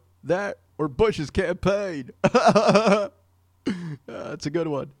more. That or Bush's campaign. That's a good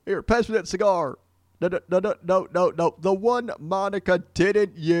one. Here, pass me that cigar. No. The one Monica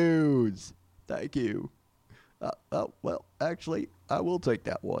didn't use. Thank you. Well, actually, I will take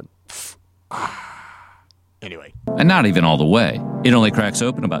that one. Anyway. And not even all the way. It only cracks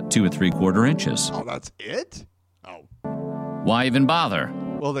open about 2 3/4 inches. Oh, that's it? Oh. Why even bother?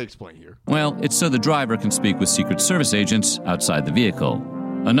 Well, they explain here. Well, it's so the driver can speak with Secret Service agents outside the vehicle.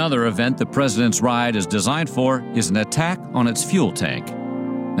 Another event the president's ride is designed for is an attack on its fuel tank.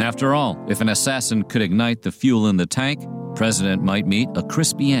 After all, if an assassin could ignite the fuel in the tank, the president might meet a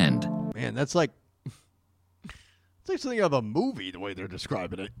crispy end. Man, that's like something of a movie, the way they're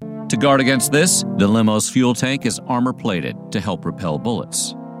describing it. To guard against this, the limo's fuel tank is armor-plated to help repel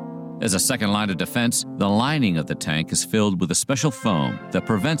bullets. As a second line of defense, the lining of the tank is filled with a special foam that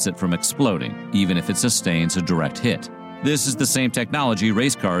prevents it from exploding, even if it sustains a direct hit. This is the same technology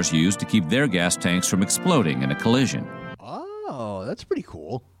race cars use to keep their gas tanks from exploding in a collision. Oh, that's pretty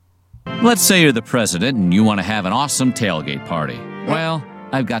cool. Let's say you're the president and you want to have an awesome tailgate party. Well,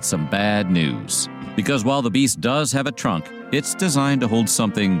 I've got some bad news. Because while the Beast does have a trunk, it's designed to hold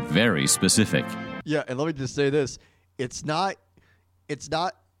something very specific. Yeah, and let me just say this. It's not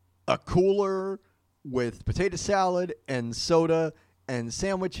a cooler with potato salad and soda and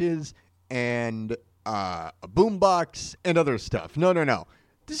sandwiches and a boombox and other stuff. No.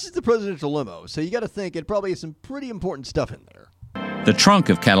 This is the presidential limo, so you got to think it probably has some pretty important stuff in there. The trunk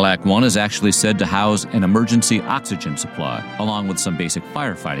of Cadillac One is actually said to house an emergency oxygen supply, along with some basic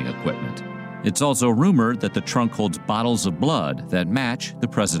firefighting equipment. It's also rumored that the trunk holds bottles of blood that match the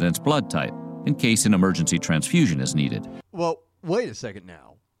president's blood type, in case an emergency transfusion is needed. Well, wait a second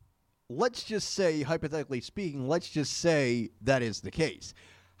now. Let's just say, hypothetically speaking, let's just say that is the case.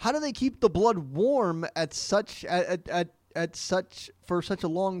 How do they keep the blood warm for such a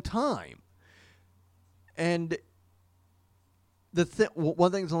long time? And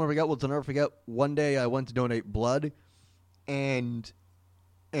one thing I'll never forget. One day I went to donate blood, and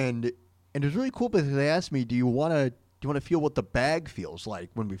it was really cool because they asked me, "Do you want to feel what the bag feels like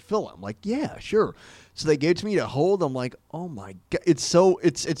when we fill it?" I'm like, "Yeah, sure." So they gave it to me to hold. I'm like, "Oh my god!" It's so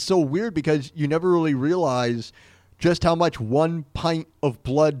weird because you never really realize just how much 1 pint of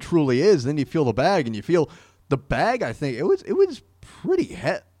blood truly is. Then you feel the bag, and you feel the bag. I think it was pretty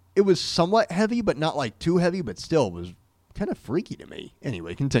heavy. It was somewhat heavy, but not like too heavy. But still, it was kind of freaky to me.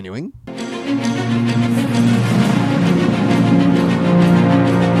 Anyway, continuing.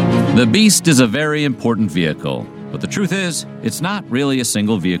 The Beast is a very important vehicle, but the truth is, it's not really a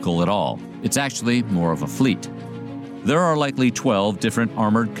single vehicle at all. It's actually more of a fleet. There are likely 12 different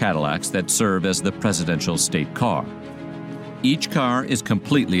armored Cadillacs that serve as the presidential state car. Each car is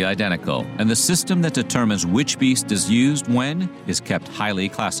completely identical, and the system that determines which Beast is used when is kept highly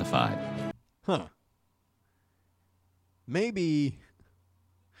classified. Huh. Maybe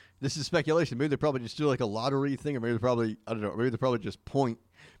this is speculation. Maybe they probably just do like a lottery thing, or maybe they probably, I don't know, maybe they probably just point.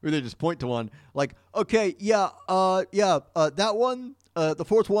 Maybe they just point to one, like, okay, that one, the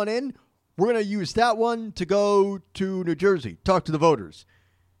fourth one in, we're going to use that one to go to New Jersey, talk to the voters.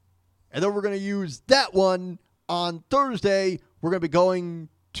 And then we're going to use that one on Thursday. We're going to be going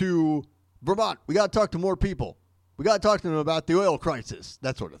to Vermont. We got to talk to more people. We got to talk to them about the oil crisis,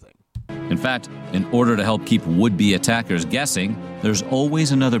 that sort of thing. In fact, in order to help keep would-be attackers guessing, there's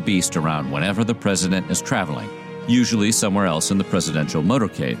always another Beast around whenever the president is traveling, usually somewhere else in the presidential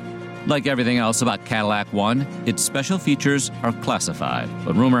motorcade. Like everything else about Cadillac One, its special features are classified,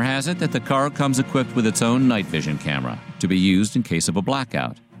 but rumor has it that the car comes equipped with its own night vision camera to be used in case of a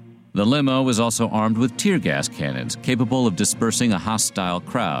blackout. The limo is also armed with tear gas cannons capable of dispersing a hostile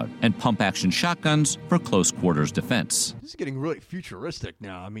crowd and pump-action shotguns for close quarters defense. This is getting really futuristic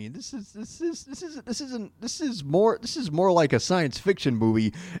now. I mean, this is more like a science fiction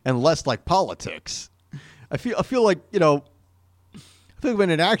movie and less like politics. I feel like, you know, I think I'm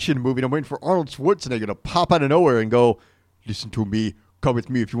in an action movie and I'm waiting for Arnold Schwarzenegger to pop out of nowhere and go, "Listen to me, come with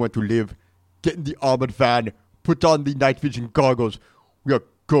me if you want to live. Get in the armored van, put on the night vision goggles. We are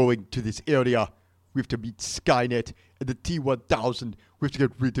going to this area. We have to meet Skynet and the T-1000. We have to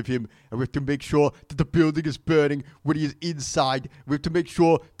get rid of him, and we have to make sure that the building is burning when he is inside. We have to make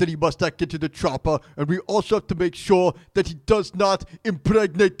sure that he must not get to the chopper, and we also have to make sure that he does not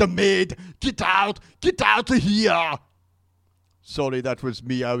impregnate the maid. Get out of here." Sorry, that was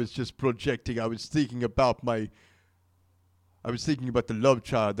me. I was just projecting. I was thinking about the love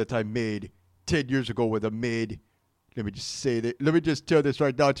child that I made 10 years ago with a maid. Let me just say that. Let me just tell this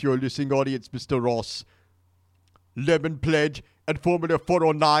right now to your listening audience, Mr. Ross. Lemon Pledge and Formula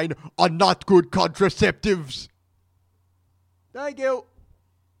 409 are not good contraceptives. Thank you.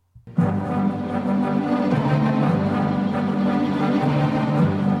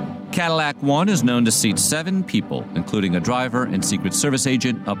 Cadillac One is known to seat 7 people, including a driver and Secret Service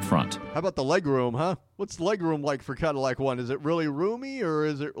agent up front. How about the legroom, huh? What's the legroom like for Cadillac One? Is it really roomy, or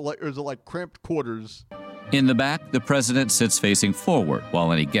is it like cramped quarters? In the back, the president sits facing forward,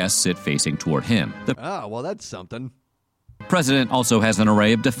 while any guests sit facing toward him. Well, that's something. The president also has an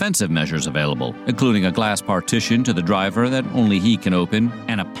array of defensive measures available, including a glass partition to the driver that only he can open,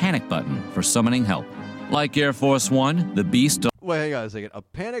 and a panic button for summoning help. Like Air Force One, the Beast... Wait, hang on a second. A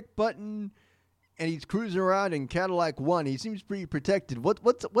panic button, and he's cruising around in Cadillac One. He seems pretty protected.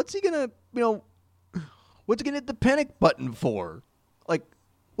 What's he gonna, what's he gonna hit the panic button for? Like,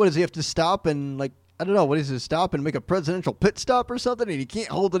 what, does he have to stop and, like, I don't know, what is he, stop and make a presidential pit stop or something, and he can't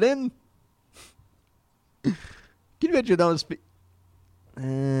hold it in? Can you imagine that was...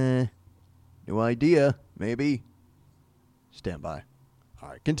 no idea. Maybe. Stand by. All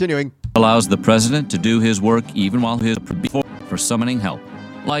right, continuing. Allows the president to do his work even while his before for summoning help.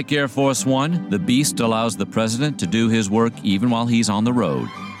 Like Air Force One, the Beast allows the president to do his work even while he's on the road.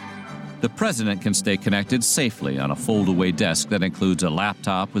 The president can stay connected safely on a fold-away desk that includes a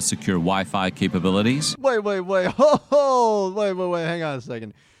laptop with secure Wi-Fi capabilities. Wait. Wait, hang on a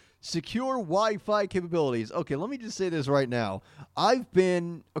second. Secure Wi-Fi capabilities. Okay, let me just say this right now. I've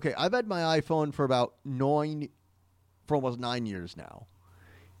had my iPhone for about almost 9 years now.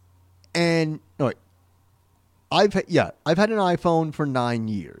 And I've had an iPhone for 9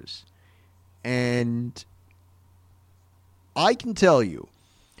 years, and I can tell you,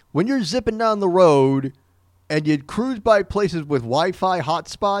 when you're zipping down the road and you cruise by places with Wi-Fi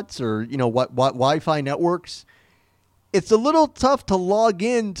hotspots or Wi-Fi networks, it's a little tough to log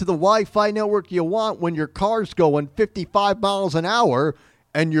in to the Wi-Fi network you want when your car's going 55 miles an hour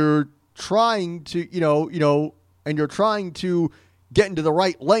and you're trying to get into the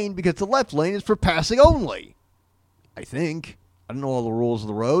right lane because the left lane is for passing only. I think. I don't know all the rules of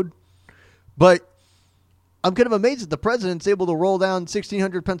the road. But I'm kind of amazed that the president's able to roll down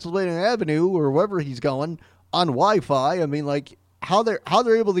 1600 Pennsylvania Avenue or wherever he's going on Wi-Fi. I mean, like, how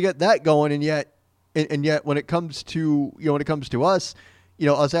they're able to get that going, and yet when it comes to us,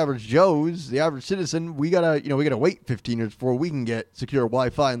 us average Joes, the average citizen, we gotta wait 15 years before we can get secure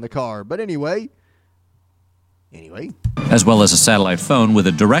Wi-Fi in the car. But anyway. As well as a satellite phone with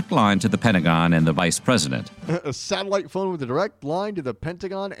a direct line to the Pentagon and the Vice President. A satellite phone with a direct line to the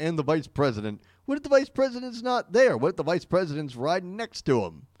Pentagon and the Vice President. What if the Vice President's not there? What if the Vice President's riding next to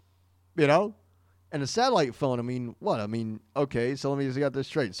him? And a satellite phone, okay, so let me just get this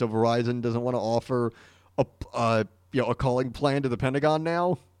straight. So Verizon doesn't want to offer a calling plan to the Pentagon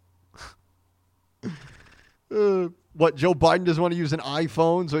now? What, Joe Biden doesn't want to use an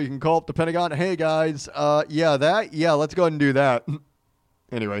iPhone so he can call up the Pentagon? Hey, guys, let's go ahead and do that.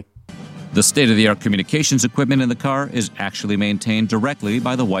 Anyway. The state-of-the-art communications equipment in the car is actually maintained directly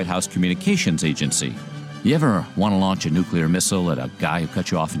by the White House Communications Agency. You ever want to launch a nuclear missile at a guy who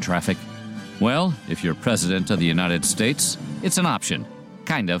cut you off in traffic? Well, if you're president of the United States, it's an option.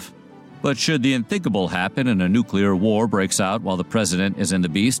 Kind of. But should the unthinkable happen and a nuclear war breaks out while the president is in the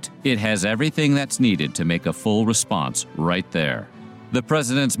Beast, it has everything that's needed to make a full response right there. The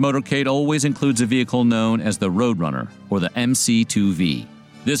president's motorcade always includes a vehicle known as the Roadrunner, or the MC-2V.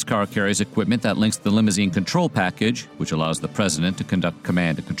 This car carries equipment that links the limousine control package, which allows the president to conduct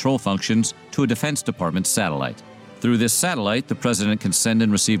command and control functions, to a Defense Department satellite. Through this satellite, the president can send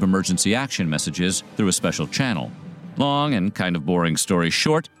and receive emergency action messages through a special channel. Long and kind of boring story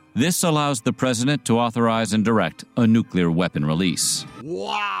short, this allows the president to authorize and direct a nuclear weapon release.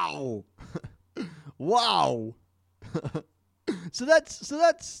 Wow. Wow. So that's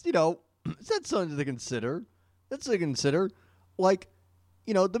that's something to consider. That's to consider. Like,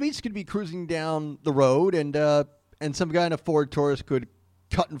 the Beast could be cruising down the road and some guy in a Ford Taurus could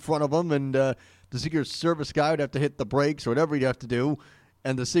cut in front of him, and the Secret Service guy would have to hit the brakes or whatever he'd have to do,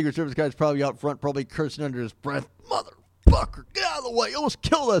 and the Secret Service guy's probably out front, probably cursing under his breath, motherfucker, get out of the way, you almost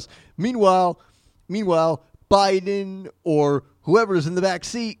killed us. Meanwhile, Biden or whoever's in the back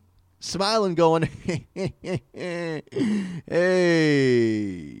seat smiling, going, hey,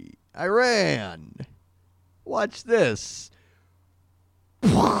 Iran, watch this.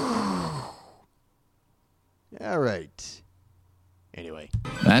 All right. Anyway.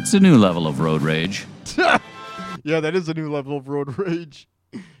 That's a new level of road rage. Yeah, that is a new level of road rage.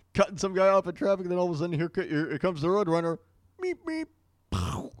 Cutting some guy off in traffic, and then all of a sudden here comes the Roadrunner. Meep, meep.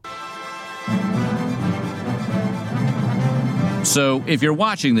 So, if you're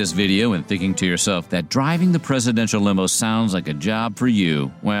watching this video and thinking to yourself that driving the presidential limo sounds like a job for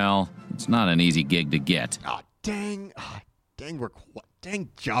you, well, it's not an easy gig to get. Dang, Dang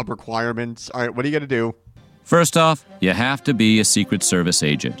job requirements. All right, what are you going to do? First off, you have to be a Secret Service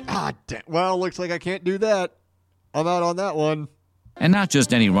agent. Ah, damn. Well, looks like I can't do that. I'm out on that one. And not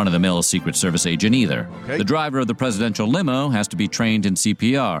just any run-of-the-mill Secret Service agent either. Okay. The driver of the presidential limo has to be trained in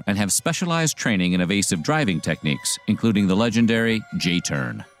CPR and have specialized training in evasive driving techniques, including the legendary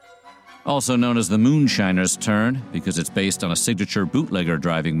J-turn. Also known as the moonshiner's turn, because it's based on a signature bootlegger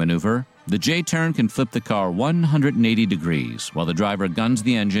driving maneuver, the J-turn can flip the car 180 degrees while the driver guns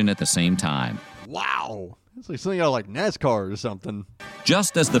the engine at the same time. Wow. It's like something out of like NASCAR or something.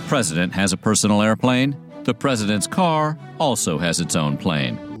 Just as the president has a personal airplane, the president's car also has its own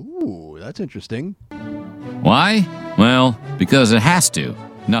plane. Ooh, that's interesting. Why? Well, because it has to.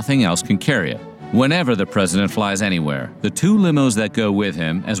 Nothing else can carry it. Whenever the president flies anywhere, the 2 limos that go with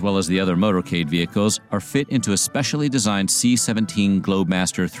him, as well as the other motorcade vehicles, are fit into a specially designed C-17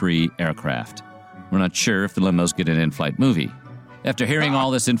 Globemaster III aircraft. We're not sure if the limos get an in-flight movie. After hearing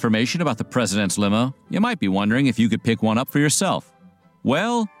all this information about the president's limo, you might be wondering if you could pick one up for yourself.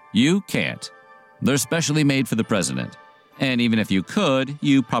 Well, you can't. They're specially made for the president. And even if you could,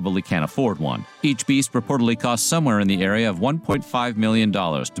 you probably can't afford one. Each beast reportedly costs somewhere in the area of $1.5 million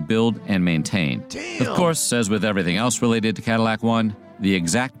to build and maintain. Damn. Of course, as with everything else related to Cadillac One, the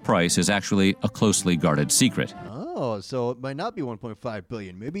exact price is actually a closely guarded secret. Oh, so it might not be 1.5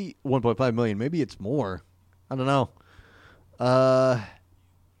 billion. Maybe 1.5 million. Maybe it's more. I don't know.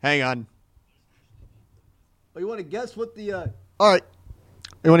 Hang on. Oh, you want to guess what the, all right.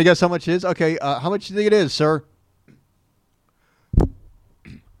 You want to guess how much it is? Okay, how much do you think it is, sir?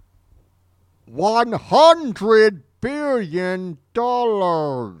 $100 billion.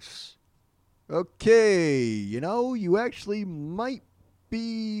 Okay, you know, you actually might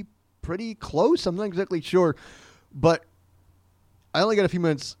be pretty close. I'm not exactly sure, but I only got a few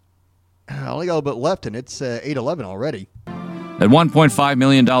minutes. I only got a little bit left, and it's 8:11 already. At $1.5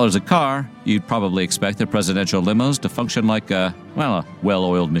 million a car, you'd probably expect the presidential limos to function like a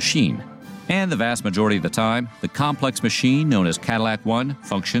well-oiled machine. And the vast majority of the time, the complex machine known as Cadillac One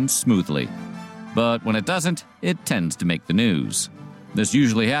functions smoothly. But when it doesn't, it tends to make the news. This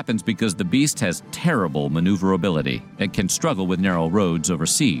usually happens because the beast has terrible maneuverability and can struggle with narrow roads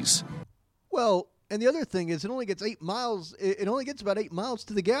overseas. Well, and the other thing is it only gets 8 miles. It only gets about 8 miles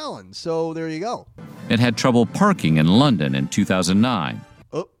to the gallon. So there you go. It had trouble parking in London in 2009.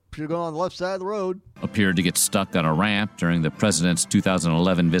 Oh, should go on the left side of the road. Appeared to get stuck on a ramp during the president's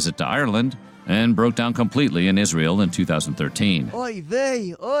 2011 visit to Ireland, and broke down completely in Israel in 2013. Oy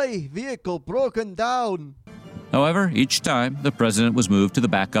vey, oy, vehicle broken down. However, each time, the president was moved to the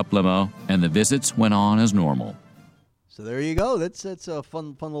backup limo, and the visits went on as normal. So there you go. That's a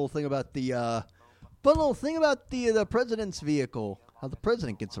fun little thing about the the president's vehicle. How the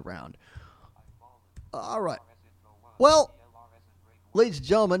president gets around. All right. Well, ladies and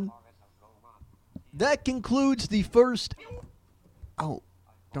gentlemen, that concludes the first. Oh,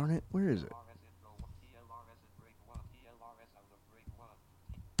 darn it! Where is it?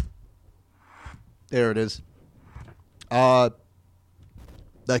 There it is. That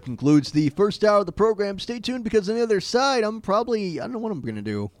concludes the first hour of the program. Stay tuned because on the other side, I don't know what I'm going to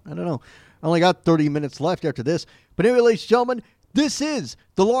do. I don't know. I only got 30 minutes left after this. But anyway, ladies and gentlemen, this is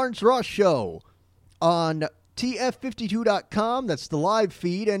the Lawrence Ross Show on TF52.com. That's the live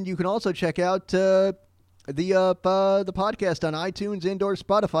feed. And you can also check out the podcast on iTunes and/or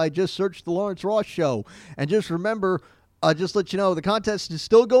Spotify. Just search the Lawrence Ross Show. And just remember, just let you know, the contest is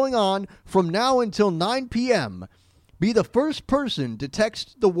still going on from now until 9 p.m. Be the first person to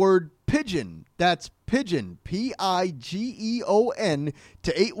text the word pigeon. That's pigeon, P-I-G-E-O-N,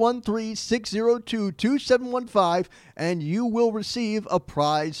 to 813-602-2715, and you will receive a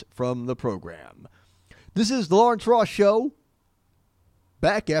prize from the program. This is the Lawrence Ross Show.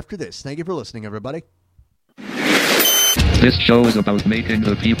 Back after this. Thank you for listening, everybody. This show is about making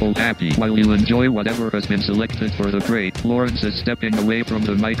the people happy while you enjoy whatever has been selected for the great. Lawrence is stepping away from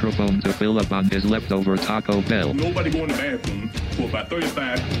the microphone to fill up on his leftover Taco Bell. Nobody go in the bathroom for about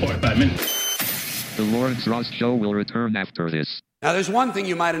 45 minutes. The Lawrence Ross Show will return after this. Now, there's one thing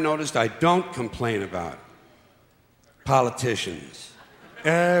you might have noticed I don't complain about. Politicians.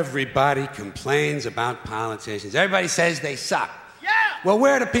 Everybody complains about politicians. Everybody says they suck. Yeah! Well,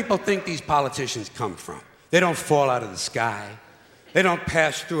 where do people think these politicians come from? They don't fall out of the sky. They don't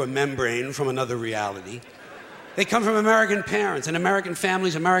pass through a membrane from another reality. They come from American parents and American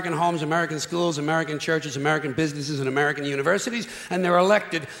families, American homes, American schools, American churches, American businesses, and American universities, and they're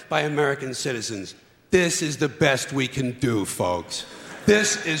elected by American citizens. This is the best we can do, folks.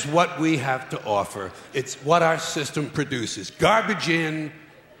 This is what we have to offer. It's what our system produces. Garbage in,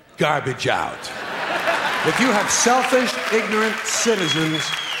 garbage out. If you have selfish, ignorant citizens,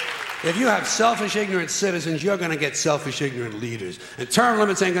 you're going to get selfish, ignorant leaders. And term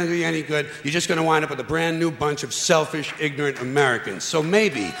limits ain't going to do you any good. You're just going to wind up with a brand new bunch of selfish, ignorant Americans. So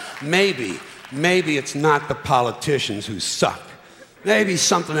maybe it's not the politicians who suck. Maybe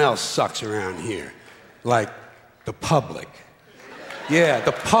something else sucks around here, like the public. Yeah,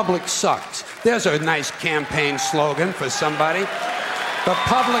 the public sucks. There's a nice campaign slogan for somebody. The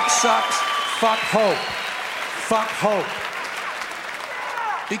public sucks. Fuck hope. Fuck hope.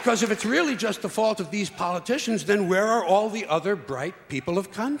 Because if it's really just the fault of these politicians, then where are all the other bright people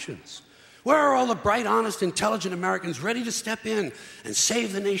of conscience? Where are all the bright, honest, intelligent Americans ready to step in and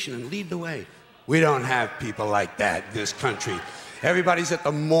save the nation and lead the way? We don't have people like that in this country. Everybody's at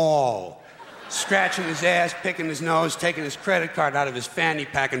the mall, scratching his ass, picking his nose, taking his credit card out of his fanny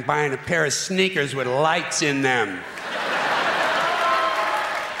pack and buying a pair of sneakers with lights in them.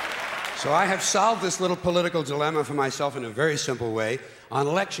 So I have solved this little political dilemma for myself in a very simple way. On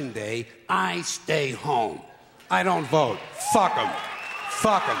Election Day, I stay home. I don't vote. Fuck them.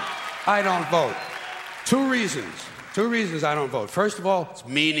 Fuck them. I don't vote. Two reasons I don't vote. First of all, it's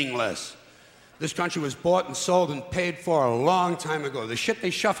meaningless. This country was bought and sold and paid for a long time ago. The shit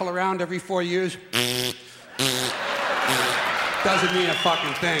they shuffle around every 4 years doesn't mean a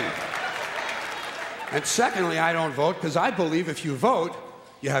fucking thing. And secondly, I don't vote because I believe if you vote,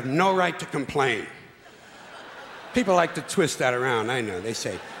 you have no right to complain. People like to twist that around, I know. They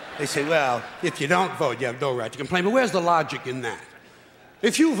say, well, if you don't vote, you have no right to complain. But where's the logic in that?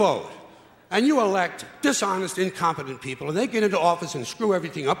 If you vote and you elect dishonest, incompetent people and they get into office and screw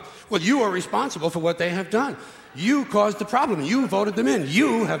everything up, well, you are responsible for what they have done. You caused the problem. You voted them in.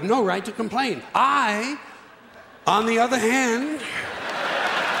 You have no right to complain. I, on the other hand,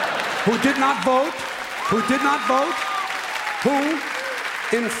 who did not vote, who,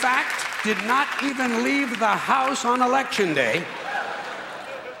 in fact, did not even leave the house on Election Day,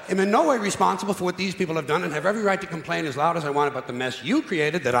 am in no way responsible for what these people have done and have every right to complain as loud as I want about the mess you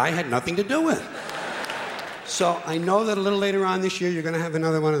created that I had nothing to do with. So I know that a little later on this year you're going to have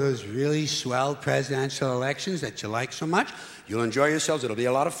another one of those really swell presidential elections that you like so much. You'll enjoy yourselves. It'll be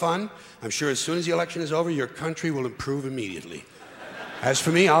a lot of fun. I'm sure as soon as the election is over, your country will improve immediately. As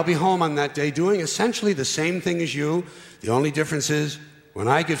for me, I'll be home on that day doing essentially the same thing as you. The only difference is, when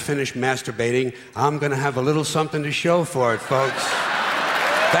I get finished masturbating, I'm going to have a little something to show for it, folks.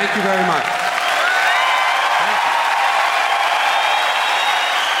 Thank you very much.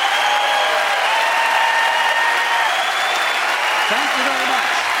 Thank you very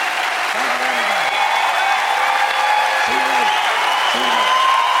much. Thank you very much. See you later. See you later.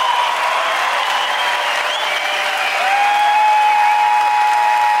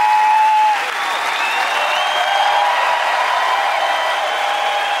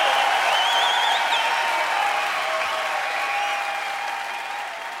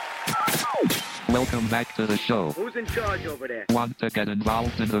 Welcome back to the show. Who's in charge over there? Want to get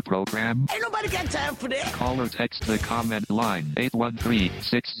involved in the program? Ain't nobody got time for that. Call or text the comment line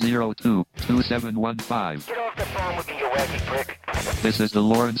 813-602-2715. Get off the phone with me, you wacky prick. This is the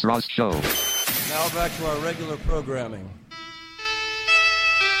Lawrence Ross Show. Now back to our regular programming.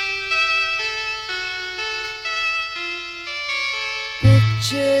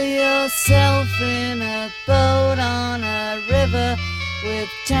 Picture yourself in a boat on a river with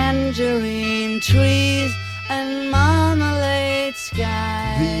tangerine trees and marmalade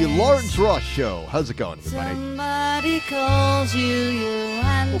skies. The Lawrence Ross Show. How's it going, everybody? Somebody calls you, you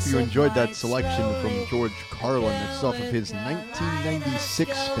answer. Hope you enjoyed that selection from George Carlin. That's off of his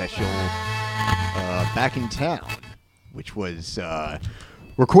 1996 special, Back in Town, which was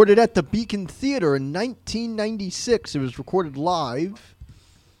recorded at the Beacon Theater in 1996. It was recorded live.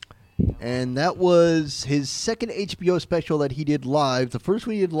 And that was his second HBO special that he did live. The first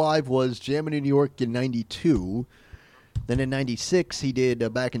one he did live was Jammin' in New York in 92. Then in 96, he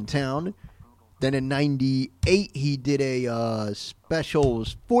did Back in Town. Then in 98, he did a special, it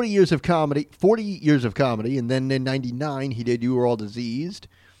was 40 years of comedy. And then in 99, he did You Were All Diseased.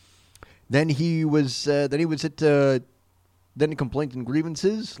 Then he was at Then Complaints and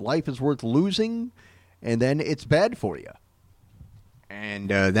Grievances, Life is Worth Losing, and then It's Bad for You. And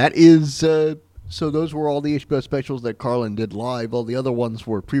that is, so those were all the HBO specials that Carlin did live. All the other ones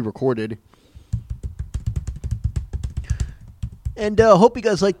were pre-recorded. And I hope you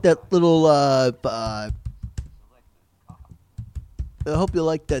guys like that little, I hope you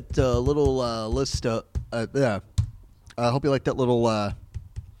like that little list, yeah. I hope you like that little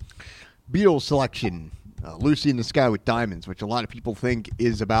Beatles selection, Lucy in the Sky with Diamonds, which a lot of people think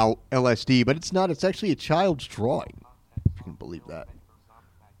is about LSD, but it's not. It's actually a child's drawing, if you can believe that.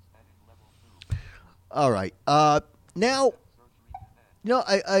 All right. Now,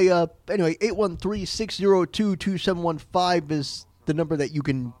 anyway, 813-602-2715 is the number that you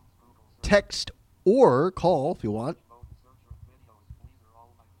can text or call if you want.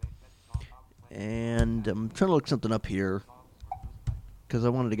 And I'm trying to look something up here because I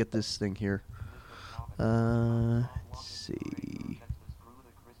wanted to get this thing here. Let's see.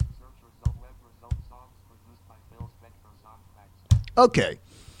 Okay.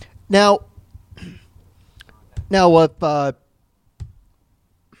 Now,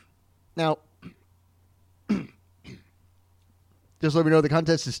 just let me know the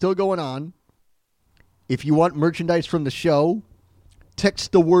contest is still going on. If you want merchandise from the show,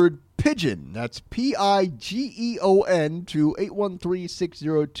 text the word pigeon. That's PIGEON to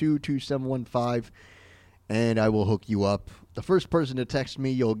 813-602-2715, and I will hook you up. The first person to text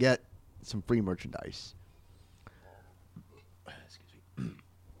me, you'll get some free merchandise.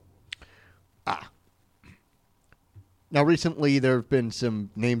 Now, recently, there have been some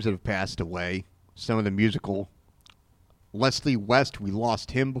names that have passed away. Some of the musical. Leslie West, we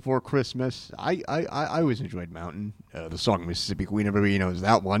lost him before Christmas. I always enjoyed Mountain. The song Mississippi Queen, everybody knows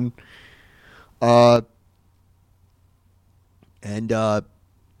that one. Name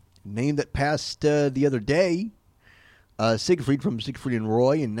that passed the other day, Siegfried from Siegfried and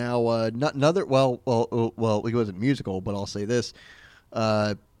Roy, and now another, well, he wasn't musical, but I'll say this.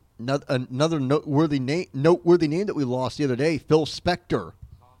 Another noteworthy name that we lost the other day, Phil Spector,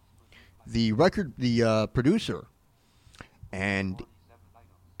 the producer, and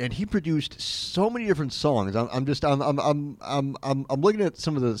he produced so many different songs. I'm looking at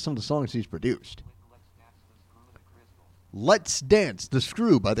some of the songs he's produced. Let's Dance, The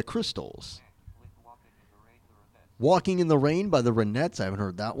Screw by the Crystals. Walking in the Rain by the Ronettes. I haven't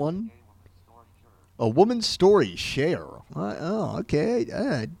heard that one. A Woman's Story, Cher. Okay.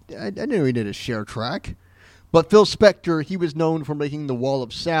 I knew he did a Cher track. But Phil Spector, he was known for making The Wall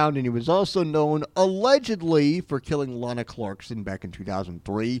of Sound, and he was also known, allegedly, for killing Lana Clarkson back in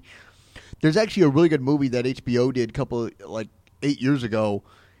 2003. There's actually a really good movie that HBO did 8 years ago.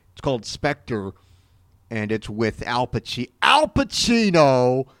 It's called Spectre, and it's with Al Pacino. Al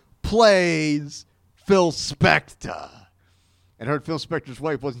Pacino plays Phil Spector. And heard Phil Spector's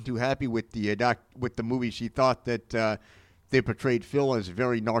wife wasn't too happy with the movie. She thought that they portrayed Phil as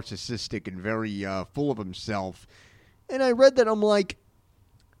very narcissistic and very full of himself. And I read that, I'm like,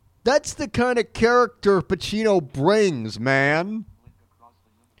 that's the kind of character Pacino brings, man.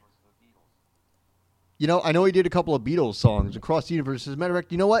 I know he did a couple of Beatles songs, Across the Universe. As a matter of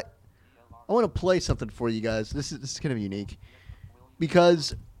fact, you know what? I want to play something for you guys. This is kind of unique.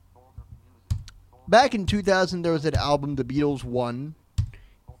 Because back in 2000, there was that album, The Beatles One,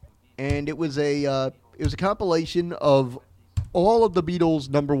 and it was a compilation of all of the Beatles'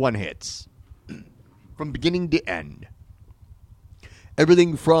 number one hits, from beginning to end.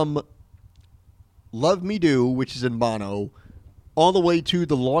 Everything from Love Me Do, which is in mono, all the way to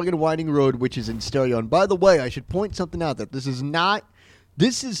The Long and Winding Road, which is in stereo. And by the way, I should point something out, that this is not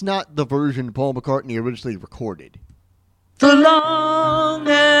the version Paul McCartney originally recorded. The long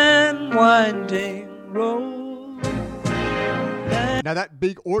and winding road. Now that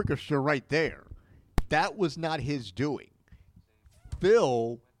big orchestra right there, that was not his doing.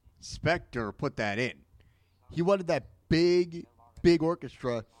 Phil Spector put that in. He wanted that big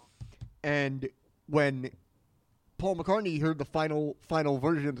orchestra, and when Paul McCartney heard the final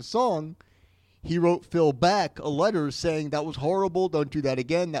version of the song, he wrote Phil back a letter saying, that was horrible, don't do that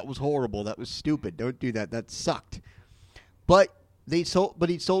again, that was horrible, that was stupid, don't do that, that sucked. But he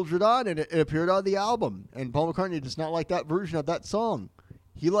soldiered on, and it appeared on the album. And Paul McCartney does not like that version of that song.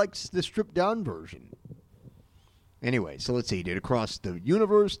 He likes the stripped down version. Anyway, so let's see. He did Across the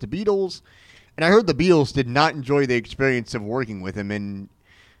Universe, the Beatles. And I heard the Beatles did not enjoy the experience of working with him. And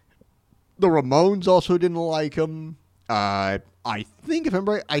the Ramones also didn't like him. I think, if I'm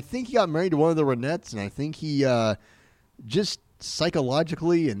right, he got married to one of the Ronettes. And I think he just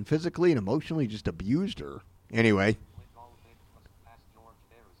psychologically and physically and emotionally just abused her. Anyway.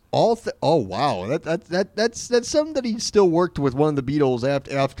 Oh wow, that's something that he still worked with one of the Beatles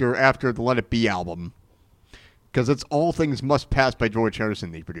after the Let It Be album, because it's All Things Must Pass by George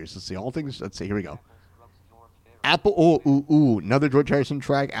Harrison they produced. Let's see, All Things. Let's see, here we go. Another George Harrison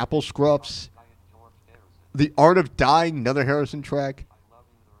track. Apple Scruffs, The Art of Dying, another Harrison track.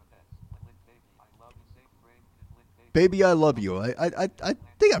 Baby, I Love You. I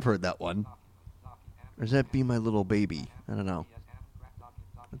think I've heard that one. Or does that Be My Little Baby? I don't know.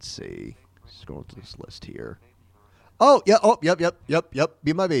 Let's see. Scroll to this list here. Oh, yeah. Oh, yep.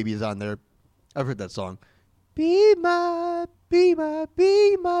 Be My Baby is on there. I've heard that song. Be my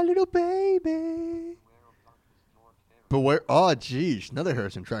little baby. Beware. Oh, geez. Another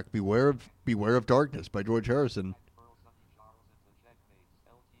Harrison track. Beware of Darkness by George Harrison.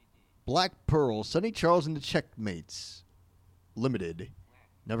 Black Pearl, Sonny Charles and the Checkmates. Limited.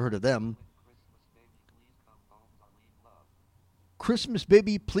 Never heard of them. Christmas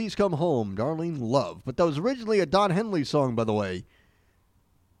Baby, Please Come Home, Darlene Love. But that was originally a Don Henley song, by the way.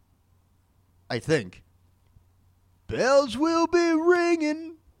 I think. Bells will be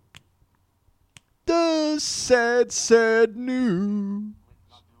ringing. The sad, sad news.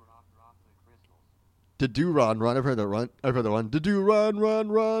 The Do Run Run. I've heard that one. The Do Run Run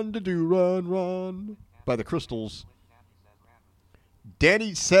Run. The Do Run Run. By the Crystals.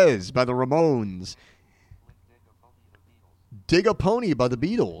 Danny Says by the Ramones. Dig a Pony by the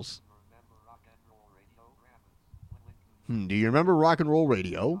Beatles. Do you remember Rock and Roll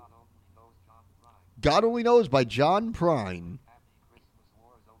Radio? God Only Knows by John Prine.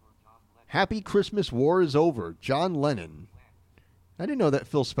 Happy Christmas, War is Over, John Lennon. I didn't know that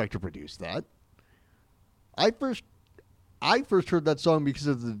Phil Spector produced that. I first heard that song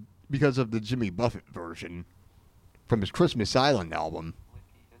because of the Jimmy Buffett version from his Christmas Island album.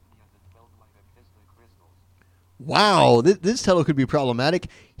 Wow, this title could be problematic.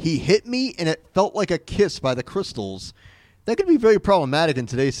 He Hit Me and It Felt Like a Kiss by the Crystals. That could be very problematic in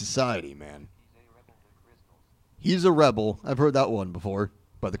today's society, man. He's a Rebel. I've heard that one before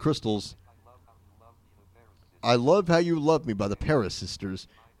by the Crystals. I Love How You Love Me by the Paris Sisters.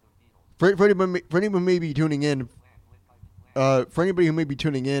 For anybody who may be tuning in, for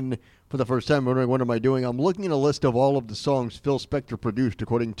the first time, wondering what am I doing, I'm looking at a list of all of the songs Phil Spector produced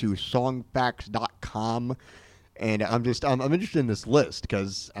according to songfacts.com, and I'm interested in this list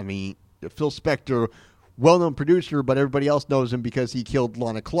because Phil Spector, well-known producer, but everybody else knows him because he killed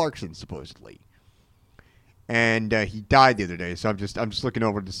Lana Clarkson supposedly, and he died the other day. So I'm just looking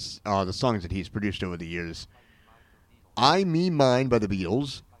over the songs that he's produced over the years. I Me Mine by the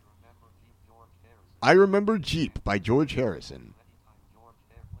Beatles. I Remember Jeep by George Harrison.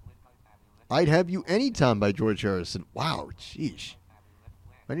 I'd Have You Anytime by George Harrison. Wow, jeez.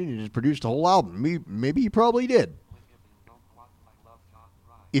 I didn't just produce the whole album. Maybe he probably did.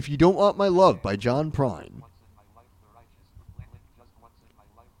 If You Don't Want My Love by John Prine.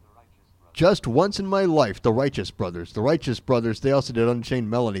 Just Once in My Life, The Righteous Brothers. The Righteous Brothers, they also did Unchained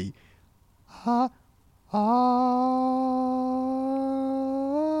Melody.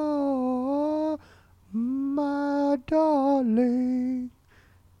 My darling,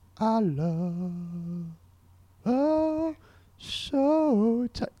 I love so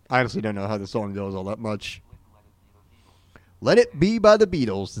tight. I honestly don't know how the song goes all that much. Let It Be by the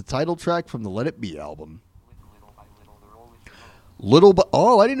Beatles, the title track from the Let It Be album.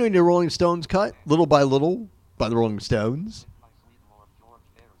 I didn't know the Rolling Stones cut. Little by Little by the Rolling Stones.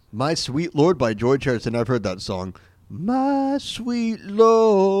 My Sweet Lord by George Harrison. I've heard that song. My sweet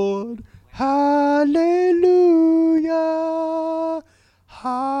Lord, hallelujah,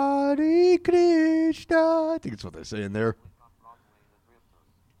 Hare Krishna. I think it's what they say in there.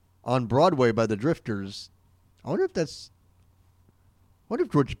 On Broadway by the Drifters. I wonder if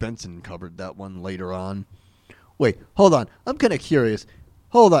George Benson covered that one later on. Wait, hold on. I'm kind of curious.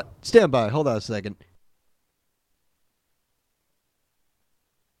 Hold on. Stand by. Hold on a second.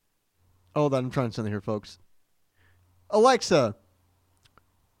 Hold on. I'm trying something here, folks. Alexa,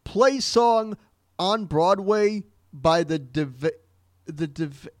 play song On Broadway by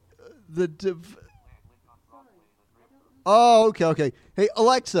Oh, okay. Hey,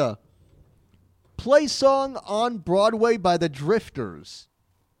 Alexa, play song On Broadway by the Drifters.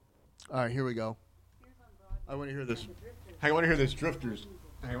 All right, here we go. I want to hear this. I want to hear this Drifters.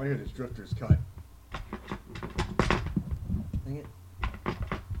 I want to hear this Drifters cut. Dang it.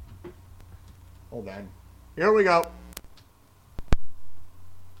 Hold on. Here we go.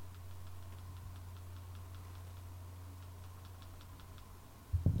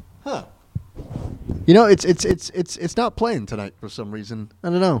 Huh. You know, it's not playing tonight for some reason. I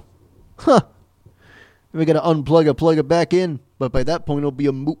don't know. Huh. We got to unplug it, plug it back in. But by that point, it'll be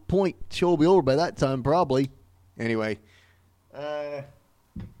a moot point. Show will be over by that time, probably. Anyway. All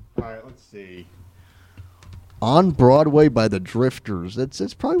right, let's see. On Broadway by the Drifters.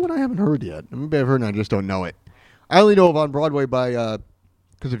 It's probably one I haven't heard yet. Maybe I've heard and I just don't know it. I only know of On Broadway by,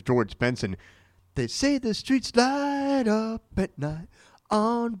 because of George Benson. They say the streets light up at night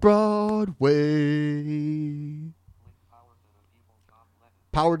on Broadway.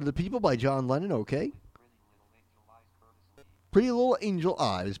 Power to the People by John Lennon, okay. Pretty Little Angel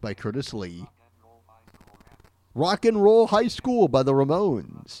Eyes by Curtis Lee. Rock and Roll High School by the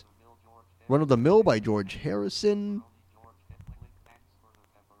Ramones. Run of the Mill by George Harrison.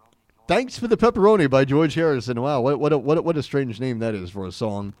 Thanks for the Pepperoni by George Harrison. Wow, what a strange name that is for a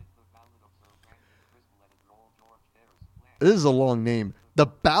song. This is a long name. The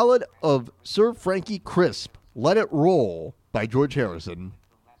Ballad of Sir Frankie Crisp, Let It Roll by George Harrison.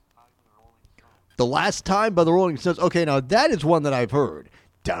 The Last Time by the Rolling Stones. Okay, now that is one that I've heard.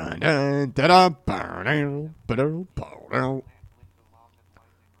 Yep, The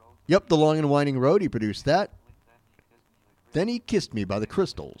Long and Winding Road. He produced that. Then He Kissed Me by the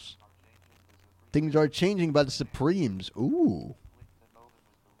Crystals. Things Are Changing by the Supremes. Ooh.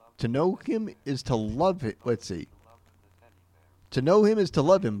 To Know Him is to Love Him. Let's see. To Know Him is to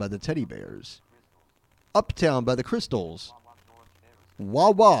Love Him by the Teddy Bears. Uptown by the Crystals.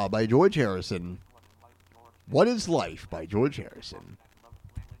 Wah Wah by George Harrison. What is Life by George Harrison.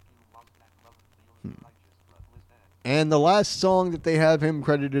 And the last song that they have him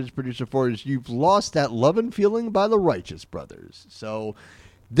credited as producer for is You've Lost That Lovin' Feeling by the Righteous Brothers. So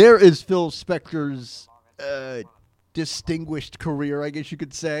there is Phil Spector's distinguished career, I guess you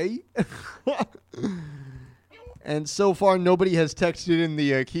could say. And so far, nobody has texted in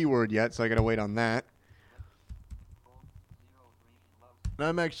the keyword yet, so I gotta wait on that.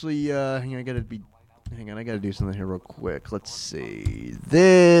 I'm actually, hang on, I gotta do something here real quick. Let's see.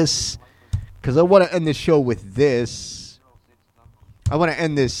 This, because I want to end the show with this. I want to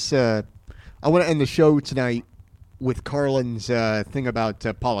end the show tonight with Carlin's thing about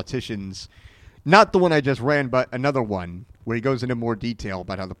politicians. Not the one I just ran, but another one where he goes into more detail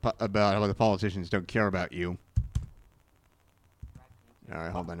about how the politicians don't care about you. All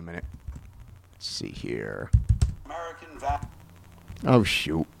right, hold on a minute. Let's see here. Oh,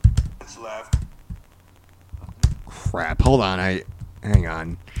 shoot. Left. Crap. Hold on. Hang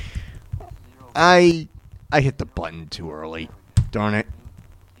on. I hit the button too early. Darn it.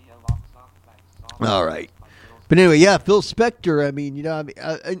 All right. But anyway, yeah, Phil Spector. I mean,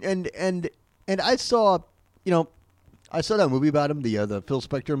 and I saw, I saw that movie about him, the Phil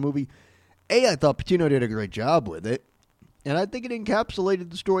Spector movie. I thought Patino did a great job with it. And I think it encapsulated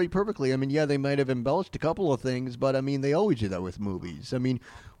the story perfectly. I mean, yeah, they might have embellished a couple of things, but I mean, they always do that with movies. I mean,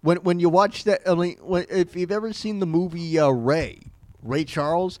 when you watch that, I mean, if you've ever seen the movie Ray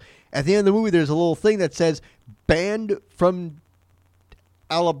Charles, at the end of the movie, there's a little thing that says banned from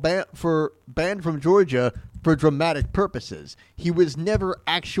Georgia for dramatic purposes. He was never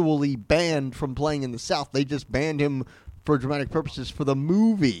actually banned from playing in the South. They just banned him for dramatic purposes for the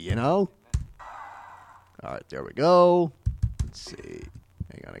movie, All right, there we go. Let's see.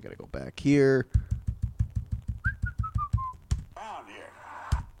 Hang on, I gotta go back here.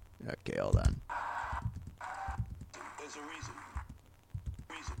 Okay, hold on. There's a reason.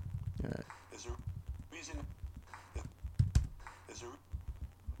 Right. There's a reason.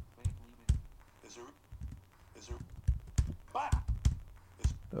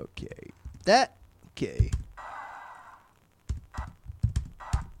 Okay. That. Okay.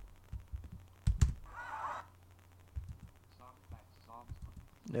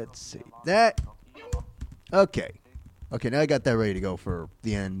 Let's see. That. Okay. Okay, now I got that ready to go for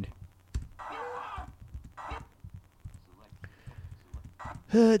the end.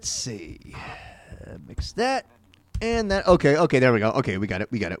 Let's see. Mix that and that. Okay, there we go. Okay, we got it.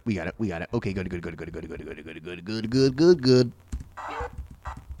 Okay, good.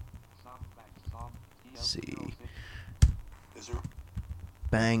 Let's see.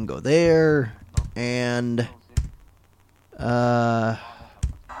 Bang, go there. And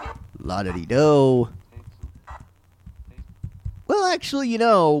la-da-dee-do. Well, actually,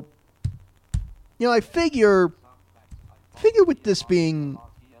 I figure with this being,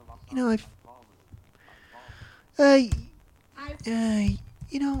 I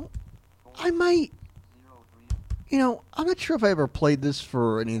might, I'm not sure if I ever played this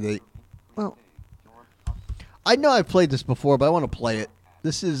for any of the, well, I know I've played this before, but I want to play it.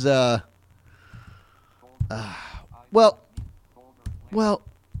 This is, well,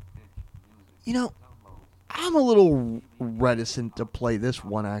 I'm a little reticent to play this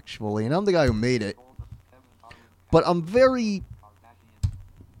one, actually, and I'm the guy who made it. But I'm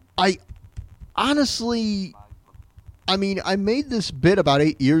honestly, I made this bit about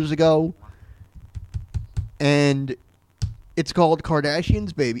 8 years ago, and it's called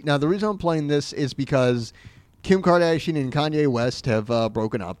Kardashian's Baby. Now, the reason I'm playing this is because Kim Kardashian and Kanye West have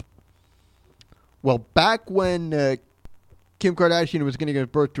broken up. Well, back when Kim Kardashian was going to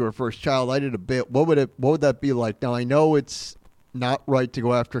give birth to her first child, I did a bit. What would that be like? Now, I know it's not right to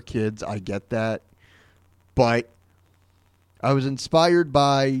go after kids. I get that. But I was inspired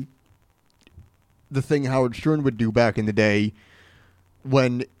by the thing Howard Stern would do back in the day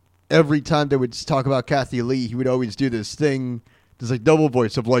when every time they would talk about Kathy Lee, he would always do this thing There's like double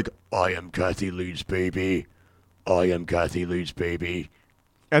voice of like, I am Kathy Lee's baby. I am Kathy Lee's baby.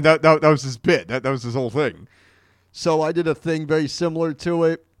 And that was his bit. That was his whole thing. So I did a thing very similar to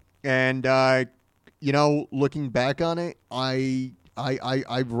it. And, looking back on it, I'm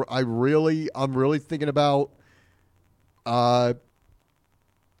really thinking about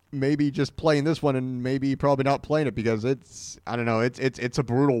maybe just playing this one and maybe probably not playing it because it's a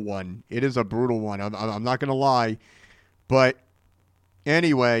brutal one. It is a brutal one. I'm not going to lie. But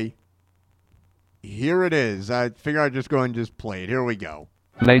anyway, here it is. I figure I'd just go and just play it. Here we go.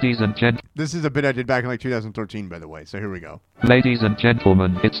 Ladies and gentlemen. This is a bit I did back in like 2013, by the way, so here we go. Ladies and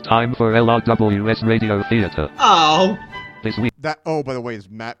gentlemen, it's time for LRWS Radio Theater. Oh! This week. By the way, is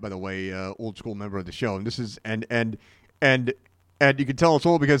Matt, by the way, old school member of the show. And this is, and you can tell it's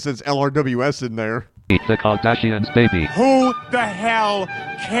old because it says LRWS in there. The Kardashians, baby. Who the hell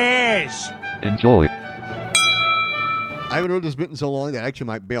cares? Enjoy. I haven't heard this bit in so long that I actually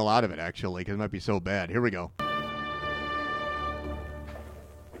might bail out of it, actually, because it might be so bad. Here we go.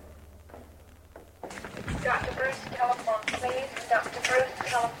 Dr. Bruce, telephone, please. Dr. Bruce,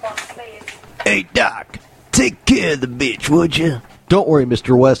 telephone, please. Hey, Doc, take care of the bitch, would you? Don't worry,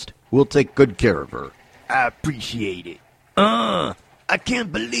 Mr. West. We'll take good care of her. I appreciate it. I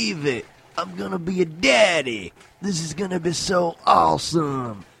can't believe it. I'm gonna be a daddy. This is gonna be so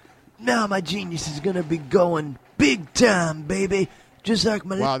awesome. Now my genius is gonna be going big time, baby. Just like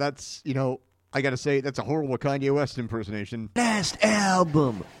my... Wow, that's, I gotta say, that's a horrible Kanye West impersonation. last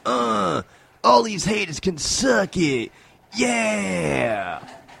album. All these haters can suck it. Yeah.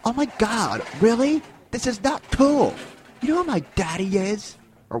 Oh my God, really? This is not cool. You know who my daddy is?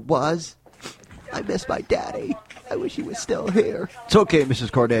 Or was? I miss my daddy. I wish he was still here. It's okay, Mrs.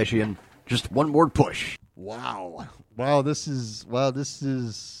 Kardashian. Just one more push. Wow. This is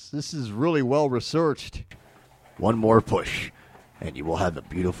really well researched. One more push, and you will have a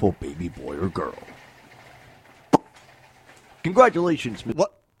beautiful baby boy or girl. Congratulations, Miss...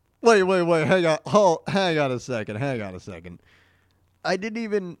 What? Wait, hang on a second. I didn't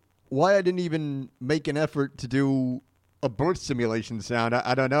even make an effort to do a birth simulation sound.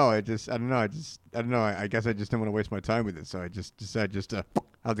 I don't know. I guess I just didn't want to waste my time with it, so I just decided just to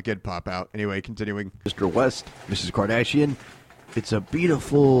have the kid pop out. Anyway, continuing. Mr. West, Mrs. Kardashian, it's a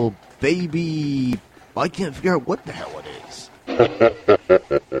beautiful baby... I can't figure out what the hell it is.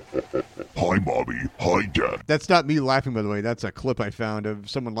 Hi, Mommy. Hi, Dad. That's not me laughing, by the way. That's a clip I found of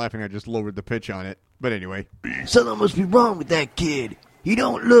someone laughing. I just lowered the pitch on it. But anyway. Something must be wrong with that kid. He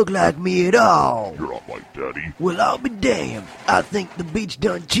don't look like me at all. You're not my daddy. Well, I'll be damned. I think the bitch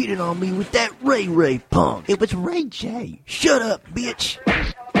done cheated on me with that Ray punk. It was Ray J. Shut up, bitch.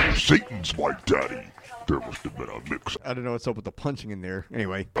 Satan's my daddy. There must have been a mix. I don't know what's up with the punching in there.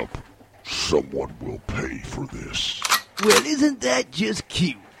 Anyway. Someone will pay for this. Well, isn't that just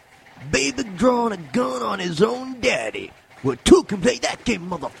cute? Baby drawing a gun on his own daddy. Well, two can play that game,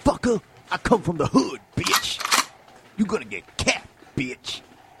 motherfucker. I come from the hood, bitch. You gonna get capped, bitch.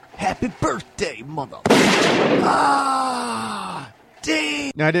 Happy birthday, mother. Ah,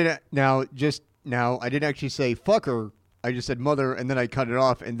 damn. I didn't actually say fucker. I just said mother, and then I cut it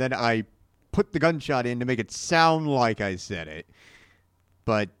off, and then I put the gunshot in to make it sound like I said it.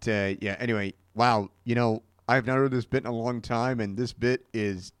 But, yeah, anyway, wow, I've not heard this bit in a long time, and this bit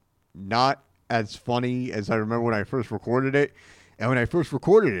is not as funny as I remember when I first recorded it. And when I first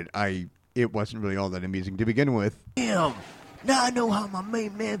recorded it, it wasn't really all that amusing to begin with. Damn, now I know how my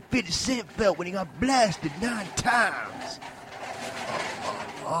main man 50 Cent felt when he got blasted 9 times.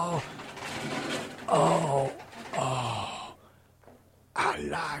 I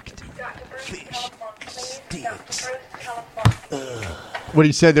liked fish sticks. What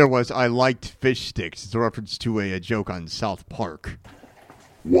he said there was, I liked fish sticks. It's a reference to a joke on South Park.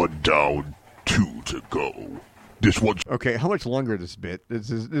 1 down, 2 to go. This one's... Okay, how much longer this bit? This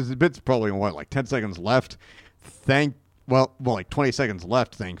bit's probably, like 10 seconds left? Like 20 seconds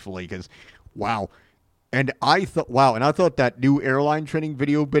left, thankfully, because, wow. And I thought that new airline training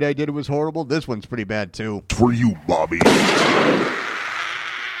video bit I did was horrible. This one's pretty bad, too. For you, Bobby.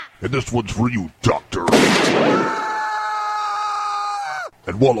 And this one's for you, Doctor.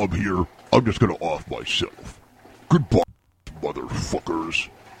 And while I'm here, I'm just gonna off myself. Goodbye, motherfuckers.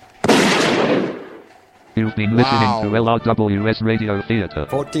 You've been listening to LRWS Radio Theater.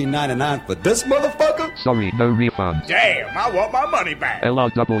 $14.99 for this motherfucker? Sorry, no refund. Damn, I want my money back.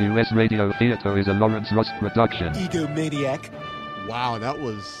 LRWS Radio Theater is a Lawrence Rust production. Egomaniac. Wow, that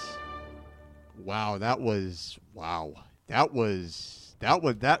was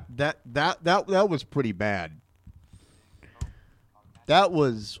pretty bad. That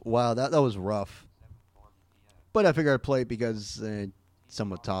was rough. But I figured I'd play it because it's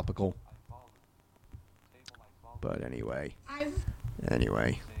somewhat topical. But anyway.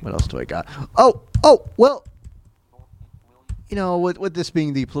 What else do I got? Oh, well, with this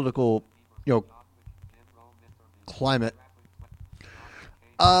being the political, climate,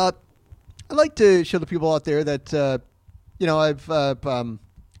 I'd like to show the people out there that, I've,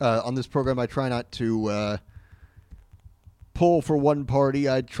 on this program, I try not to pull for one party.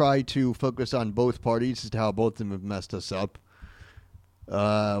 I try to focus on both parties as to how both of them have messed us up.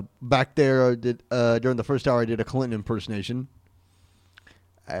 Back there, during the first hour, I did a Clinton impersonation.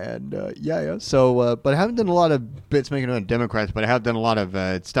 And, So, but I haven't done a lot of bits making fun of Democrats, but I have done a lot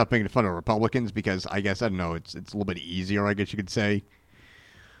of stuff making fun of Republicans because I guess, I don't know, it's a little bit easier, I guess you could say.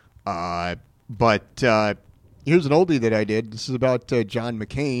 But here's an oldie that I did. This is about John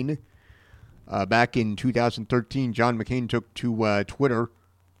McCain. Back in 2013, John McCain took to Twitter.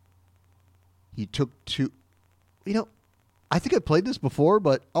 He took to, I think I played this before,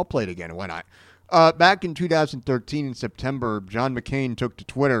 but I'll play it again. Why not? Back in 2013, in September, John McCain took to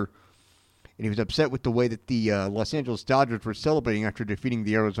Twitter, and he was upset with the way that the Los Angeles Dodgers were celebrating after defeating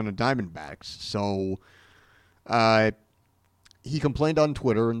the Arizona Diamondbacks. So he complained on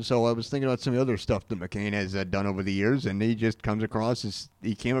Twitter, and so I was thinking about some of the other stuff that McCain has done over the years, and he came across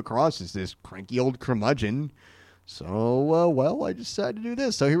as this cranky old curmudgeon. So, I decided to do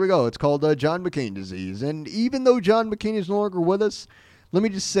this. So here we go. It's called John McCain disease. And even though John McCain is no longer with us, let me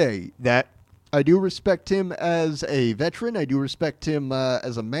just say that I do respect him as a veteran. I do respect him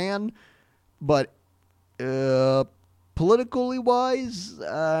as a man. But politically wise,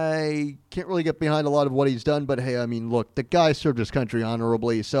 I can't really get behind a lot of what he's done. But hey, I mean, look, the guy served his country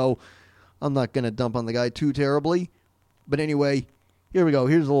honorably. So I'm not going to dump on the guy too terribly. But anyway, here we go.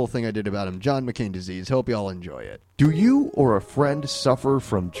 Here's a little thing I did about him. John McCain disease. Hope you all enjoy it. Do you or a friend suffer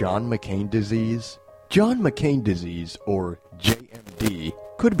from John McCain disease? John McCain disease, or JMD,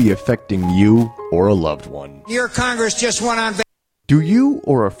 could be affecting you or a loved one. Your Congress just went on. Do you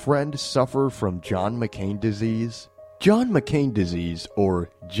or a friend suffer from John McCain disease? John McCain disease, or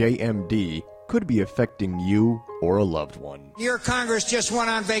JMD, could be affecting you or a loved one. Your Congress just went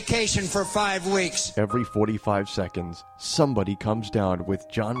on vacation for 5 weeks. Every 45 seconds, somebody comes down with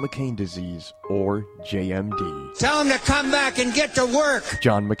John McCain disease, or JMD. Tell them to come back and get to work.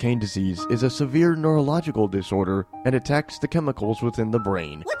 John McCain disease is a severe neurological disorder and attacks the chemicals within the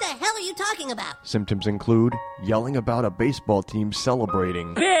brain. What the hell are you talking about? Symptoms include yelling about a baseball team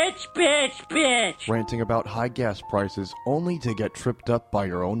celebrating, Bitch, bitch, bitch. ranting about high gas prices only to get tripped up by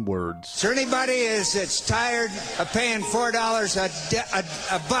your own words. Is there anybody that's tired of paying $4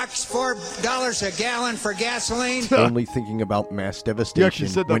 $4 a gallon for gasoline? Only thinking about mass devastation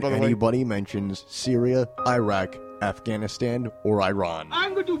when anybody mentions Syria, Iraq, Afghanistan, or Iran.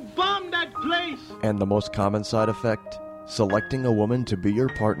 I'm going to bomb that place. And the most common side effect? Selecting a woman to be your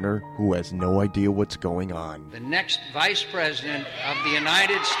partner who has no idea what's going on. The next Vice President of the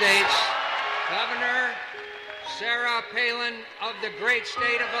United States, Governor Sarah Palin of the great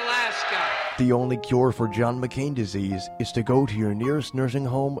state of Alaska. The only cure for John McCain disease is to go to your nearest nursing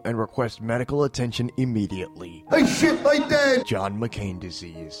home and request medical attention immediately. Hey, shit like that! John McCain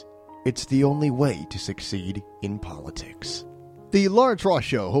disease. It's the only way to succeed in politics. The Lawrence Ross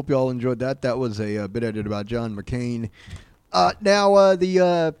Show. Hope you all enjoyed that. That was a bit I did about John McCain.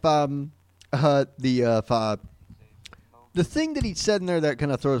 The thing that he said in there that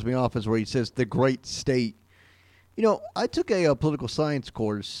kind of throws me off is where he says the great state. I took a political science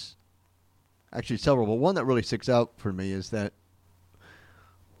course, actually several, but one that really sticks out for me is that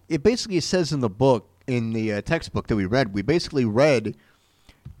it basically says in the book, in the textbook that we basically read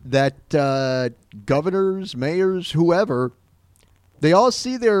that governors, mayors, whoever, they all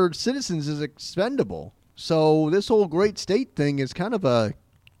see their citizens as expendable. So this whole great state thing is kind of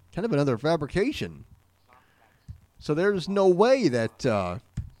another fabrication. So there's no way that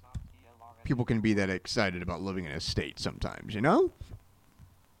people can be that excited about living in a state sometimes,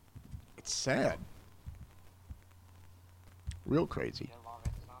 It's sad. Real crazy.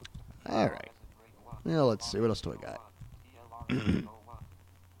 All right. Well, let's see. What else do I got?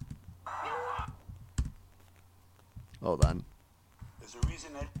 Hold on. There's a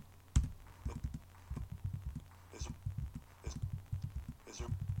reason that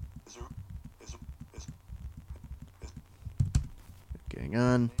Hang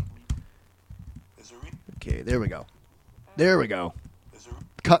on. Okay, there we go. There we go.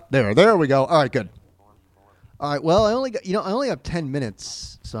 Cut there. There we go. All right, good. All right, well, I only have 10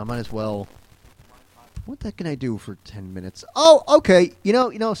 minutes, so I might as well. What the heck can I do for 10 minutes? Oh, okay.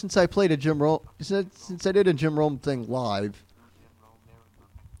 Since I played a Jim Rome, since I did a Jim Rome thing live,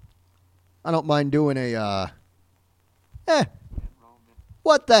 I don't mind doing a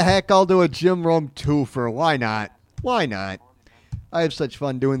What the heck? I'll do a Jim Rome 2 for. Why not? Why not? I have such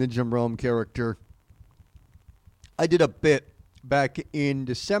fun doing the Jim Rome character. I did a bit back in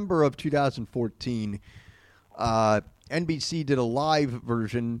December of 2014. NBC did a live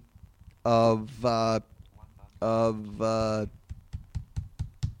version of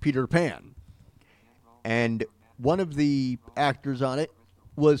Peter Pan. And one of the actors on it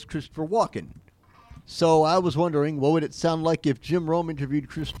was Christopher Walken. So I was wondering, what would it sound like if Jim Rome interviewed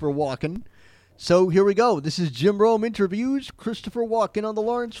Christopher Walken? So here we go. This is Jim Rome interviews Christopher Walken on The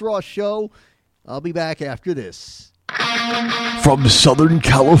Lawrence Ross Show. I'll be back after this. From Southern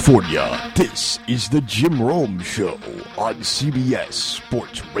California, this is the Jim Rome Show on CBS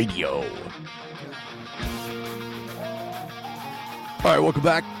Sports Radio. All right, welcome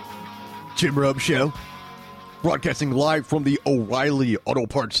back. Jim Rome Show. Broadcasting live from the O'Reilly Auto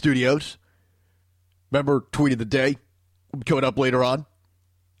Parts Studios. Remember, tweet of the day. Will be coming up later on.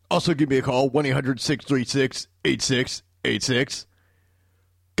 Also, give me a call, 1-800-636-8686.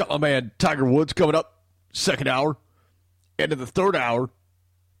 Got my man Tiger Woods coming up, second hour. End of the third hour,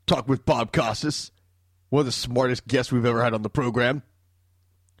 talk with Bob Costas, one of the smartest guests we've ever had on the program.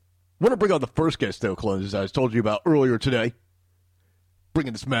 I want to bring on the first guest, though, Clones, as I told you about earlier today.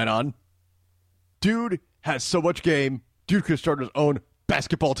 Bringing this man on. Dude has so much game. Dude could start his own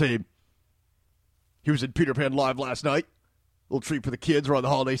basketball team. He was in Peter Pan Live last night. Little treat for the kids around the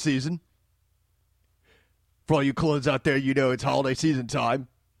holiday season. For all you clones out there, you know it's holiday season time.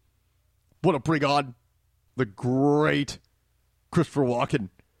 Want to bring on the great Christopher Walken.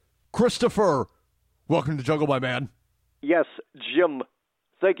 Christopher, welcome to the jungle, my man. Yes, Jim.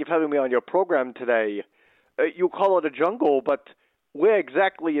 Thank you for having me on your program today. You call it a jungle, but where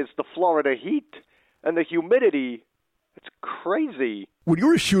exactly is the Florida heat and the humidity? It's crazy. When you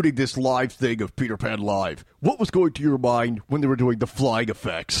were shooting this live thing of Peter Pan Live, what was going to your mind when they were doing the flying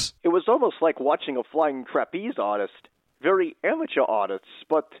effects? It was almost like watching a flying trapeze artist. Very amateur artists,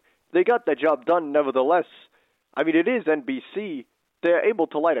 but they got the job done nevertheless. I mean, it is NBC. They're able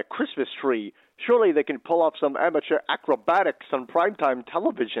to light a Christmas tree. Surely they can pull off some amateur acrobatics on primetime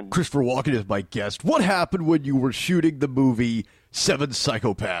television. Christopher Walken is my guest. What happened when you were shooting the movie Seven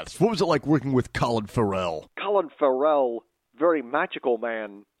Psychopaths? What was it like working with Colin Farrell? Colin Farrell, very magical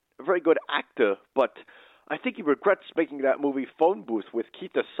man, a very good actor, but I think he regrets making that movie Phone Booth with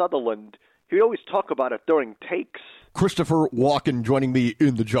Kiefer Sutherland. He'd always talk about it during takes. Christopher Walken joining me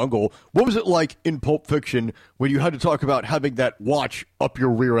in the jungle. What was it like in Pulp Fiction when you had to talk about having that watch up your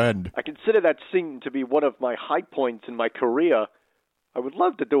rear end? I consider that scene to be one of my high points in my career. I would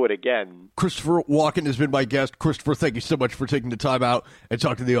love to do it again. Christopher Walken has been my guest. Christopher, thank you so much for taking the time out and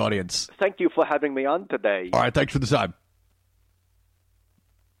talking to the audience. Thank you for having me on today. All right, thanks for the time.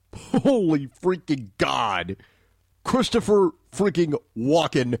 Holy freaking God. Christopher freaking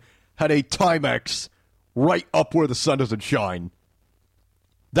Walken had a Timex right up where the sun doesn't shine.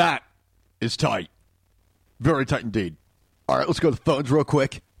 That is tight. Very tight indeed. All right, let's go to the phones real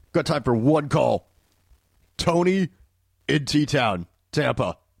quick. Got time for one call. Tony in T-Town,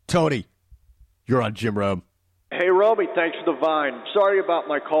 Tampa. Tony, you're on Jim Rome. Hey, Romy, thanks for the vine. Sorry about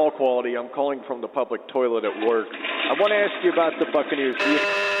my call quality. I'm calling from the public toilet at work. I want to ask you about the Buccaneers.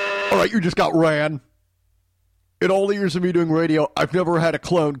 All right, you just got ran. In all the years of me doing radio, I've never had a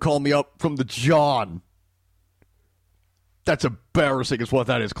clone call me up from the John. That's embarrassing is what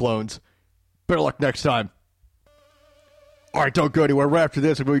that is, clones. Better luck next time. All right, don't go anywhere. Right after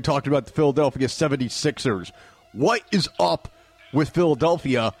this, I'm going to be talking about the Philadelphia 76ers. What is up with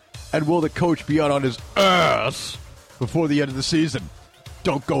Philadelphia, and will the coach be out on his ass before the end of the season?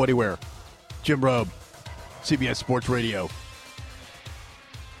 Don't go anywhere. Jim Rome, CBS Sports Radio.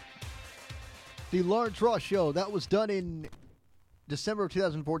 The Lawrence Ross Show, that was done in December of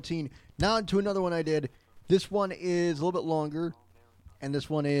 2014. Now into another one I did. This one is a little bit longer, and this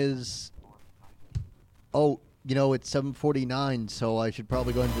one is, it's 7:49, so I should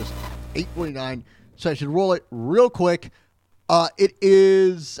probably go and just 8:49, so I should roll it real quick. It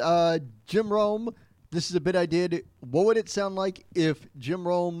is Jim Rome. This is a bit I did. What would it sound like if Jim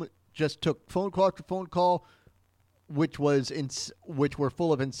Rome just took phone call after phone call, which were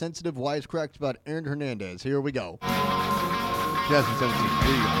full of insensitive wisecracks about Aaron Hernandez? Here we go.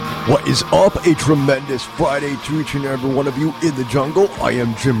 2017. What is up? A tremendous Friday to each and every one of you in the jungle. I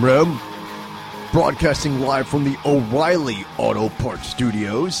am Jim Rome, broadcasting live from the O'Reilly Auto Parts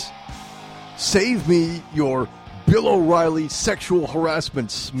Studios. Save me your Bill O'Reilly sexual harassment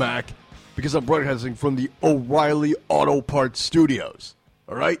smack, because I'm broadcasting from the O'Reilly Auto Parts Studios.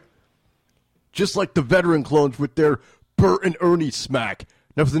 All right? Just like the veteran clones with their Bert and Ernie smack.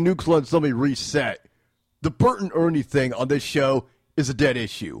 Now, for the new clones, let me reset. The Bert and Ernie thing on this show is a dead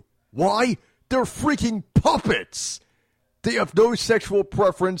issue. Why? They're freaking puppets. They have no sexual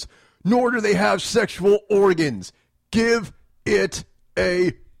preference, nor do they have sexual organs. Give it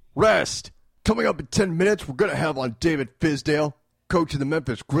a rest. Coming up in 10 minutes, we're going to have on David Fizdale, coach of the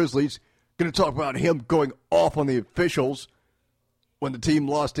Memphis Grizzlies. Going to talk about him going off on the officials when the team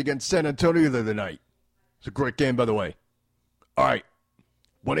lost against San Antonio the other night. It's a great game, by the way. All right.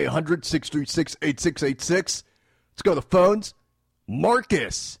 1-800-636-8686. Let's go to the phones.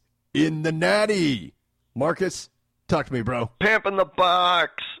 Marcus in the Natty. Marcus, talk to me, bro. Pimp in the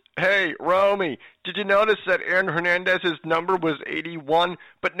box. Hey, Romy, did you notice that Aaron Hernandez's number was 81,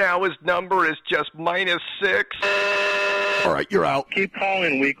 but now his number is just -6? All right, you're out. Keep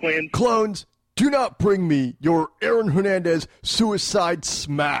calling, weakling. Clones, do not bring me your Aaron Hernandez suicide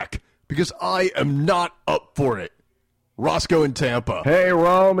smack, because I am not up for it. Roscoe in Tampa. Hey,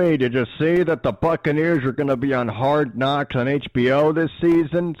 Romy, did you see that the Buccaneers are going to be on Hard Knocks on HBO this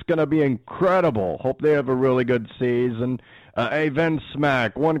season? It's going to be incredible. Hope they have a really good season. Hey, Vince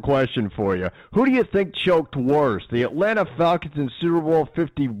Smack, one question for you. Who do you think choked worse, the Atlanta Falcons in Super Bowl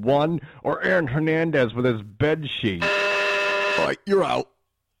 51 or Aaron Hernandez with his bed sheet? All right, you're out.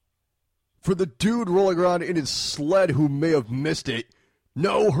 For the dude rolling around in his sled who may have missed it,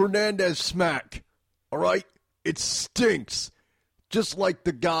 no Hernandez smack. All right? It stinks. Just like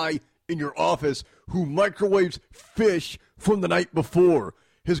the guy in your office who microwaves fish from the night before.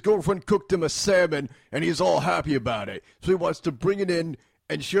 His girlfriend cooked him a salmon, and he's all happy about it. So he wants to bring it in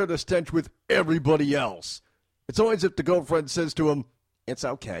and share the stench with everybody else. It's always if the girlfriend says to him, "It's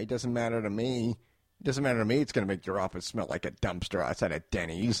okay, doesn't matter to me. It doesn't matter to me, it's going to make your office smell like a dumpster outside of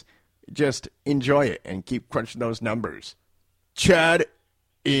Denny's. Just enjoy it and keep crunching those numbers." Chad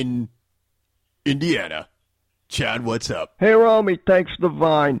in Indiana. Chad, what's up? Hey, Romy, thanks for the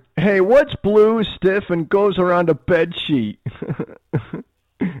vine. Hey, what's blue, stiff, and goes around a bed sheet?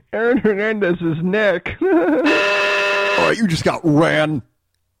 Aaron Hernandez's neck. All right, you just got ran.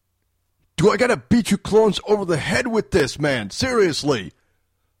 Do I got to beat you clones over the head with this, man? Seriously.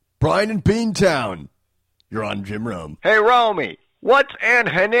 Brian in Beantown. You're on Jim Rome. Hey, Romy, what's Aaron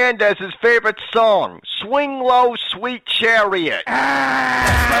Hernandez's favorite song? Swing Low, Sweet Chariot.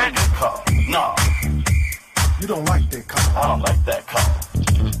 No. You don't like that call. I don't like that call.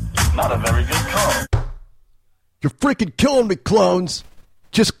 Not a very good call. You're freaking killing me, clones.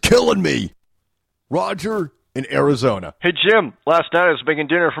 Just killing me. Roger in Arizona. Hey, Jim, last night I was making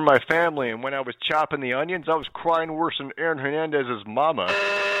dinner for my family, and when I was chopping the onions, I was crying worse than Aaron Hernandez's mama.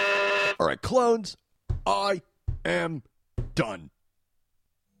 All right, clones, I am done.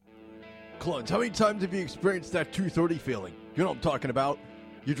 Clones, how many times have you experienced that 2:30 feeling? You know what I'm talking about.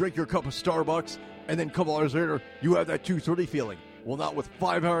 You drink your cup of Starbucks, and then a couple hours later, you have that 2:30 feeling. Well, not with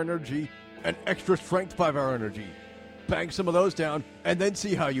 5-hour energy and extra strength 5-hour energy. Bang some of those down, and then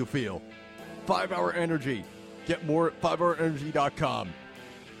see how you feel. 5-hour energy. Get more at 5hourenergy.com.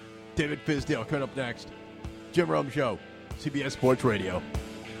 David Fizdale coming up next. Jim Rome Show, CBS Sports Radio.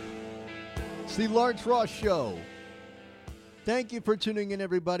 It's the Lawrence Ross Show. Thank you for tuning in,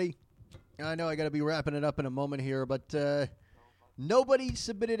 everybody. I know I got to be wrapping it up in a moment here, but nobody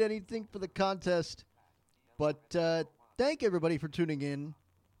submitted anything for the contest. But thank everybody for tuning in.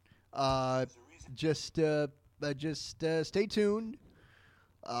 Just stay tuned.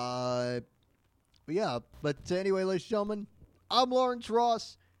 Yeah, but anyway, ladies and gentlemen, I'm Lawrence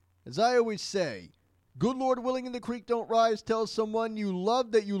Ross. As I always say, good Lord willing and the creek don't rise. Tell someone you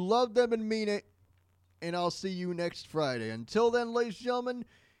love that you love them and mean it. And I'll see you next Friday. Until then, ladies and gentlemen,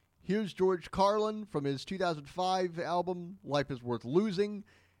 here's George Carlin from his 2005 album, Life is Worth Losing.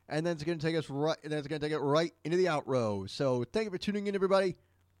 And then it's going to take us right, and that's going to take it right into the outro. So thank you for tuning in, everybody.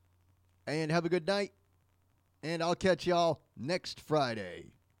 And have a good night. And I'll catch y'all next Friday.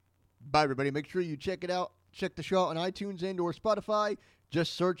 Bye, everybody. Make sure you check it out. Check the show out on iTunes and or Spotify.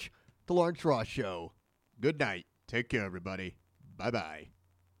 Just search The Lawrence Ross Show. Good night. Take care, everybody. Bye-bye.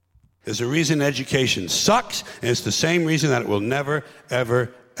 There's a reason education sucks, and it's the same reason that it will never,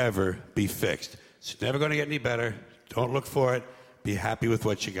 ever, ever be fixed. It's never going to get any better. Don't look for it. Be happy with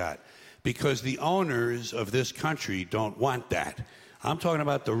what you got. Because the owners of this country don't want that. I'm talking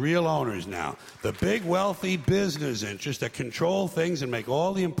about the real owners now. The big, wealthy business interests that control things and make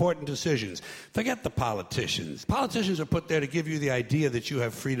all the important decisions. Forget the politicians. Politicians are put there to give you the idea that you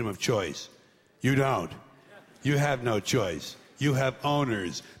have freedom of choice. You don't. You have no choice. You have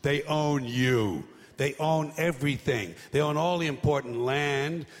owners. They own you. They own everything. They own all the important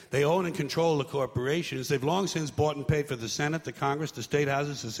land. They own and control the corporations. They've long since bought and paid for the Senate, the Congress, the state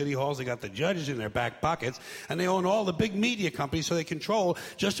houses, the city halls. They got the judges in their back pockets. And they own all the big media companies, so they control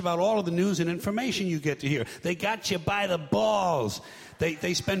just about all of the news and information you get to hear. They got you by the balls.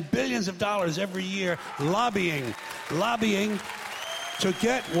 They spend billions of dollars every year lobbying to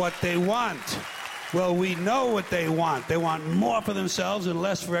get what they want. Well, we know what they want. They want more for themselves and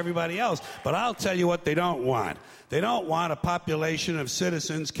less for everybody else. But I'll tell you what they don't want. They don't want a population of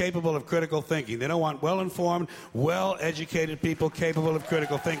citizens capable of critical thinking. They don't want well-informed, well-educated people capable of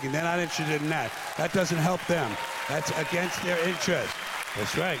critical thinking. They're not interested in that. That doesn't help them. That's against their interest.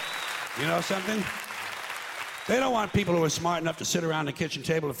 That's right. You know something? They don't want people who are smart enough to sit around the kitchen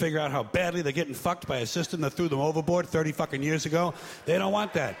table and figure out how badly they're getting fucked by a system that threw them overboard 30 fucking years ago. They don't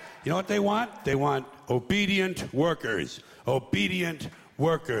want that. You know what they want? They want obedient workers. Obedient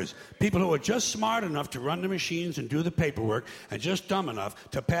workers. People who are just smart enough to run the machines and do the paperwork and just dumb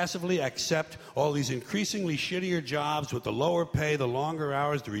enough to passively accept all these increasingly shittier jobs with the lower pay, the longer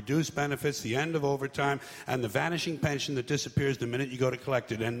hours, the reduced benefits, the end of overtime, and the vanishing pension that disappears the minute you go to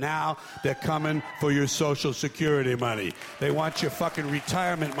collect it. And now they're coming for your Social Security money. They want your fucking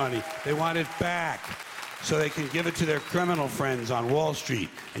retirement money. They want it back so they can give it to their criminal friends on Wall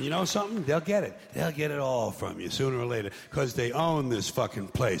Street. And you know something? They'll get it. They'll get it all from you sooner or later because they own this fucking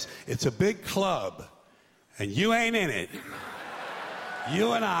place. It's a big club, and you ain't in it.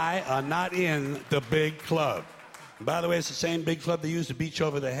 You and I are not in the big club. And by the way, it's the same big club they use to beat you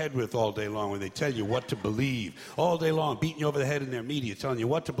over the head with all day long when they tell you what to believe. All day long, beating you over the head in their media, telling you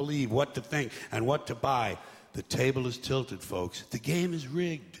what to believe, what to think, and what to buy. The table is tilted, folks. The game is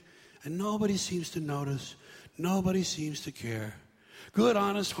rigged. And nobody seems to notice. Nobody seems to care. Good,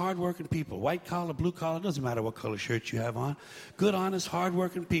 honest, hard-working people, white collar, blue collar, doesn't matter what color shirt you have on. Good, honest,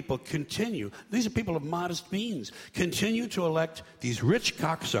 hard-working people continue. These are people of modest means. Continue to elect these rich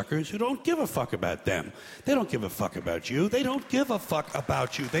cocksuckers who don't give a fuck about them. They don't give a fuck about you. They don't give a fuck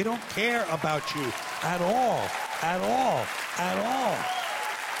about you. They don't care about you at all. At all. At all.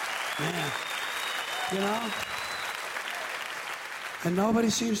 Man. You know? And nobody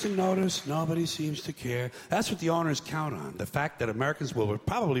seems to notice, nobody seems to care. That's what the owners count on, the fact that Americans will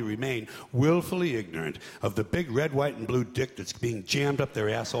probably remain willfully ignorant of the big red, white, and blue dick that's being jammed up their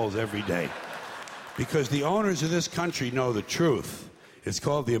assholes every day. Because the owners of this country know the truth. It's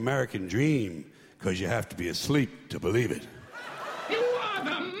called the American dream, because you have to be asleep to believe it. You are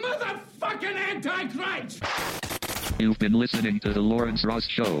the motherfucking Antichrist! You've been listening to The Lawrence Ross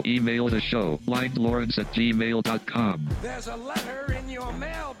Show. Email the show, blindlawrence@gmail.com. There's a letter in your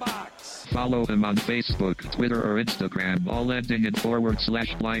mailbox. Follow him on Facebook, Twitter, or Instagram, all ending in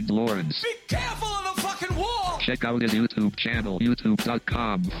 /blindlawrence. Be careful of the fucking wall! Check out his YouTube channel,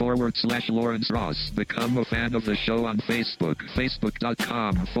 youtube.com/Lawrence Ross. Become a fan of the show on Facebook,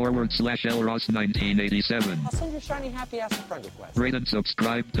 facebook.com/LRoss1987. I'll send your shiny happy ass a friend request. Rate and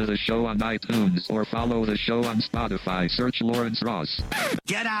subscribe to the show on iTunes or follow the show on Spotify. Search Lawrence Ross.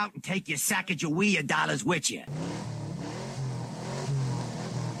 Get out and take your Sacagawea dollars with you.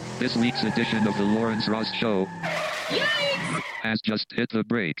 This week's edition of the Lawrence Ross Show has just hit the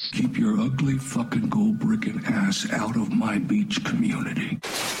brakes. Keep your ugly fucking gold-bricking ass out of my beach community.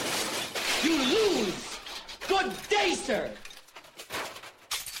 You lose! Good day, sir!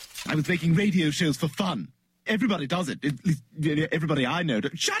 I was making radio shows for fun. Everybody does it. Everybody I know.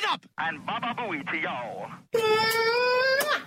 Shut up! And Baba Booey to y'all.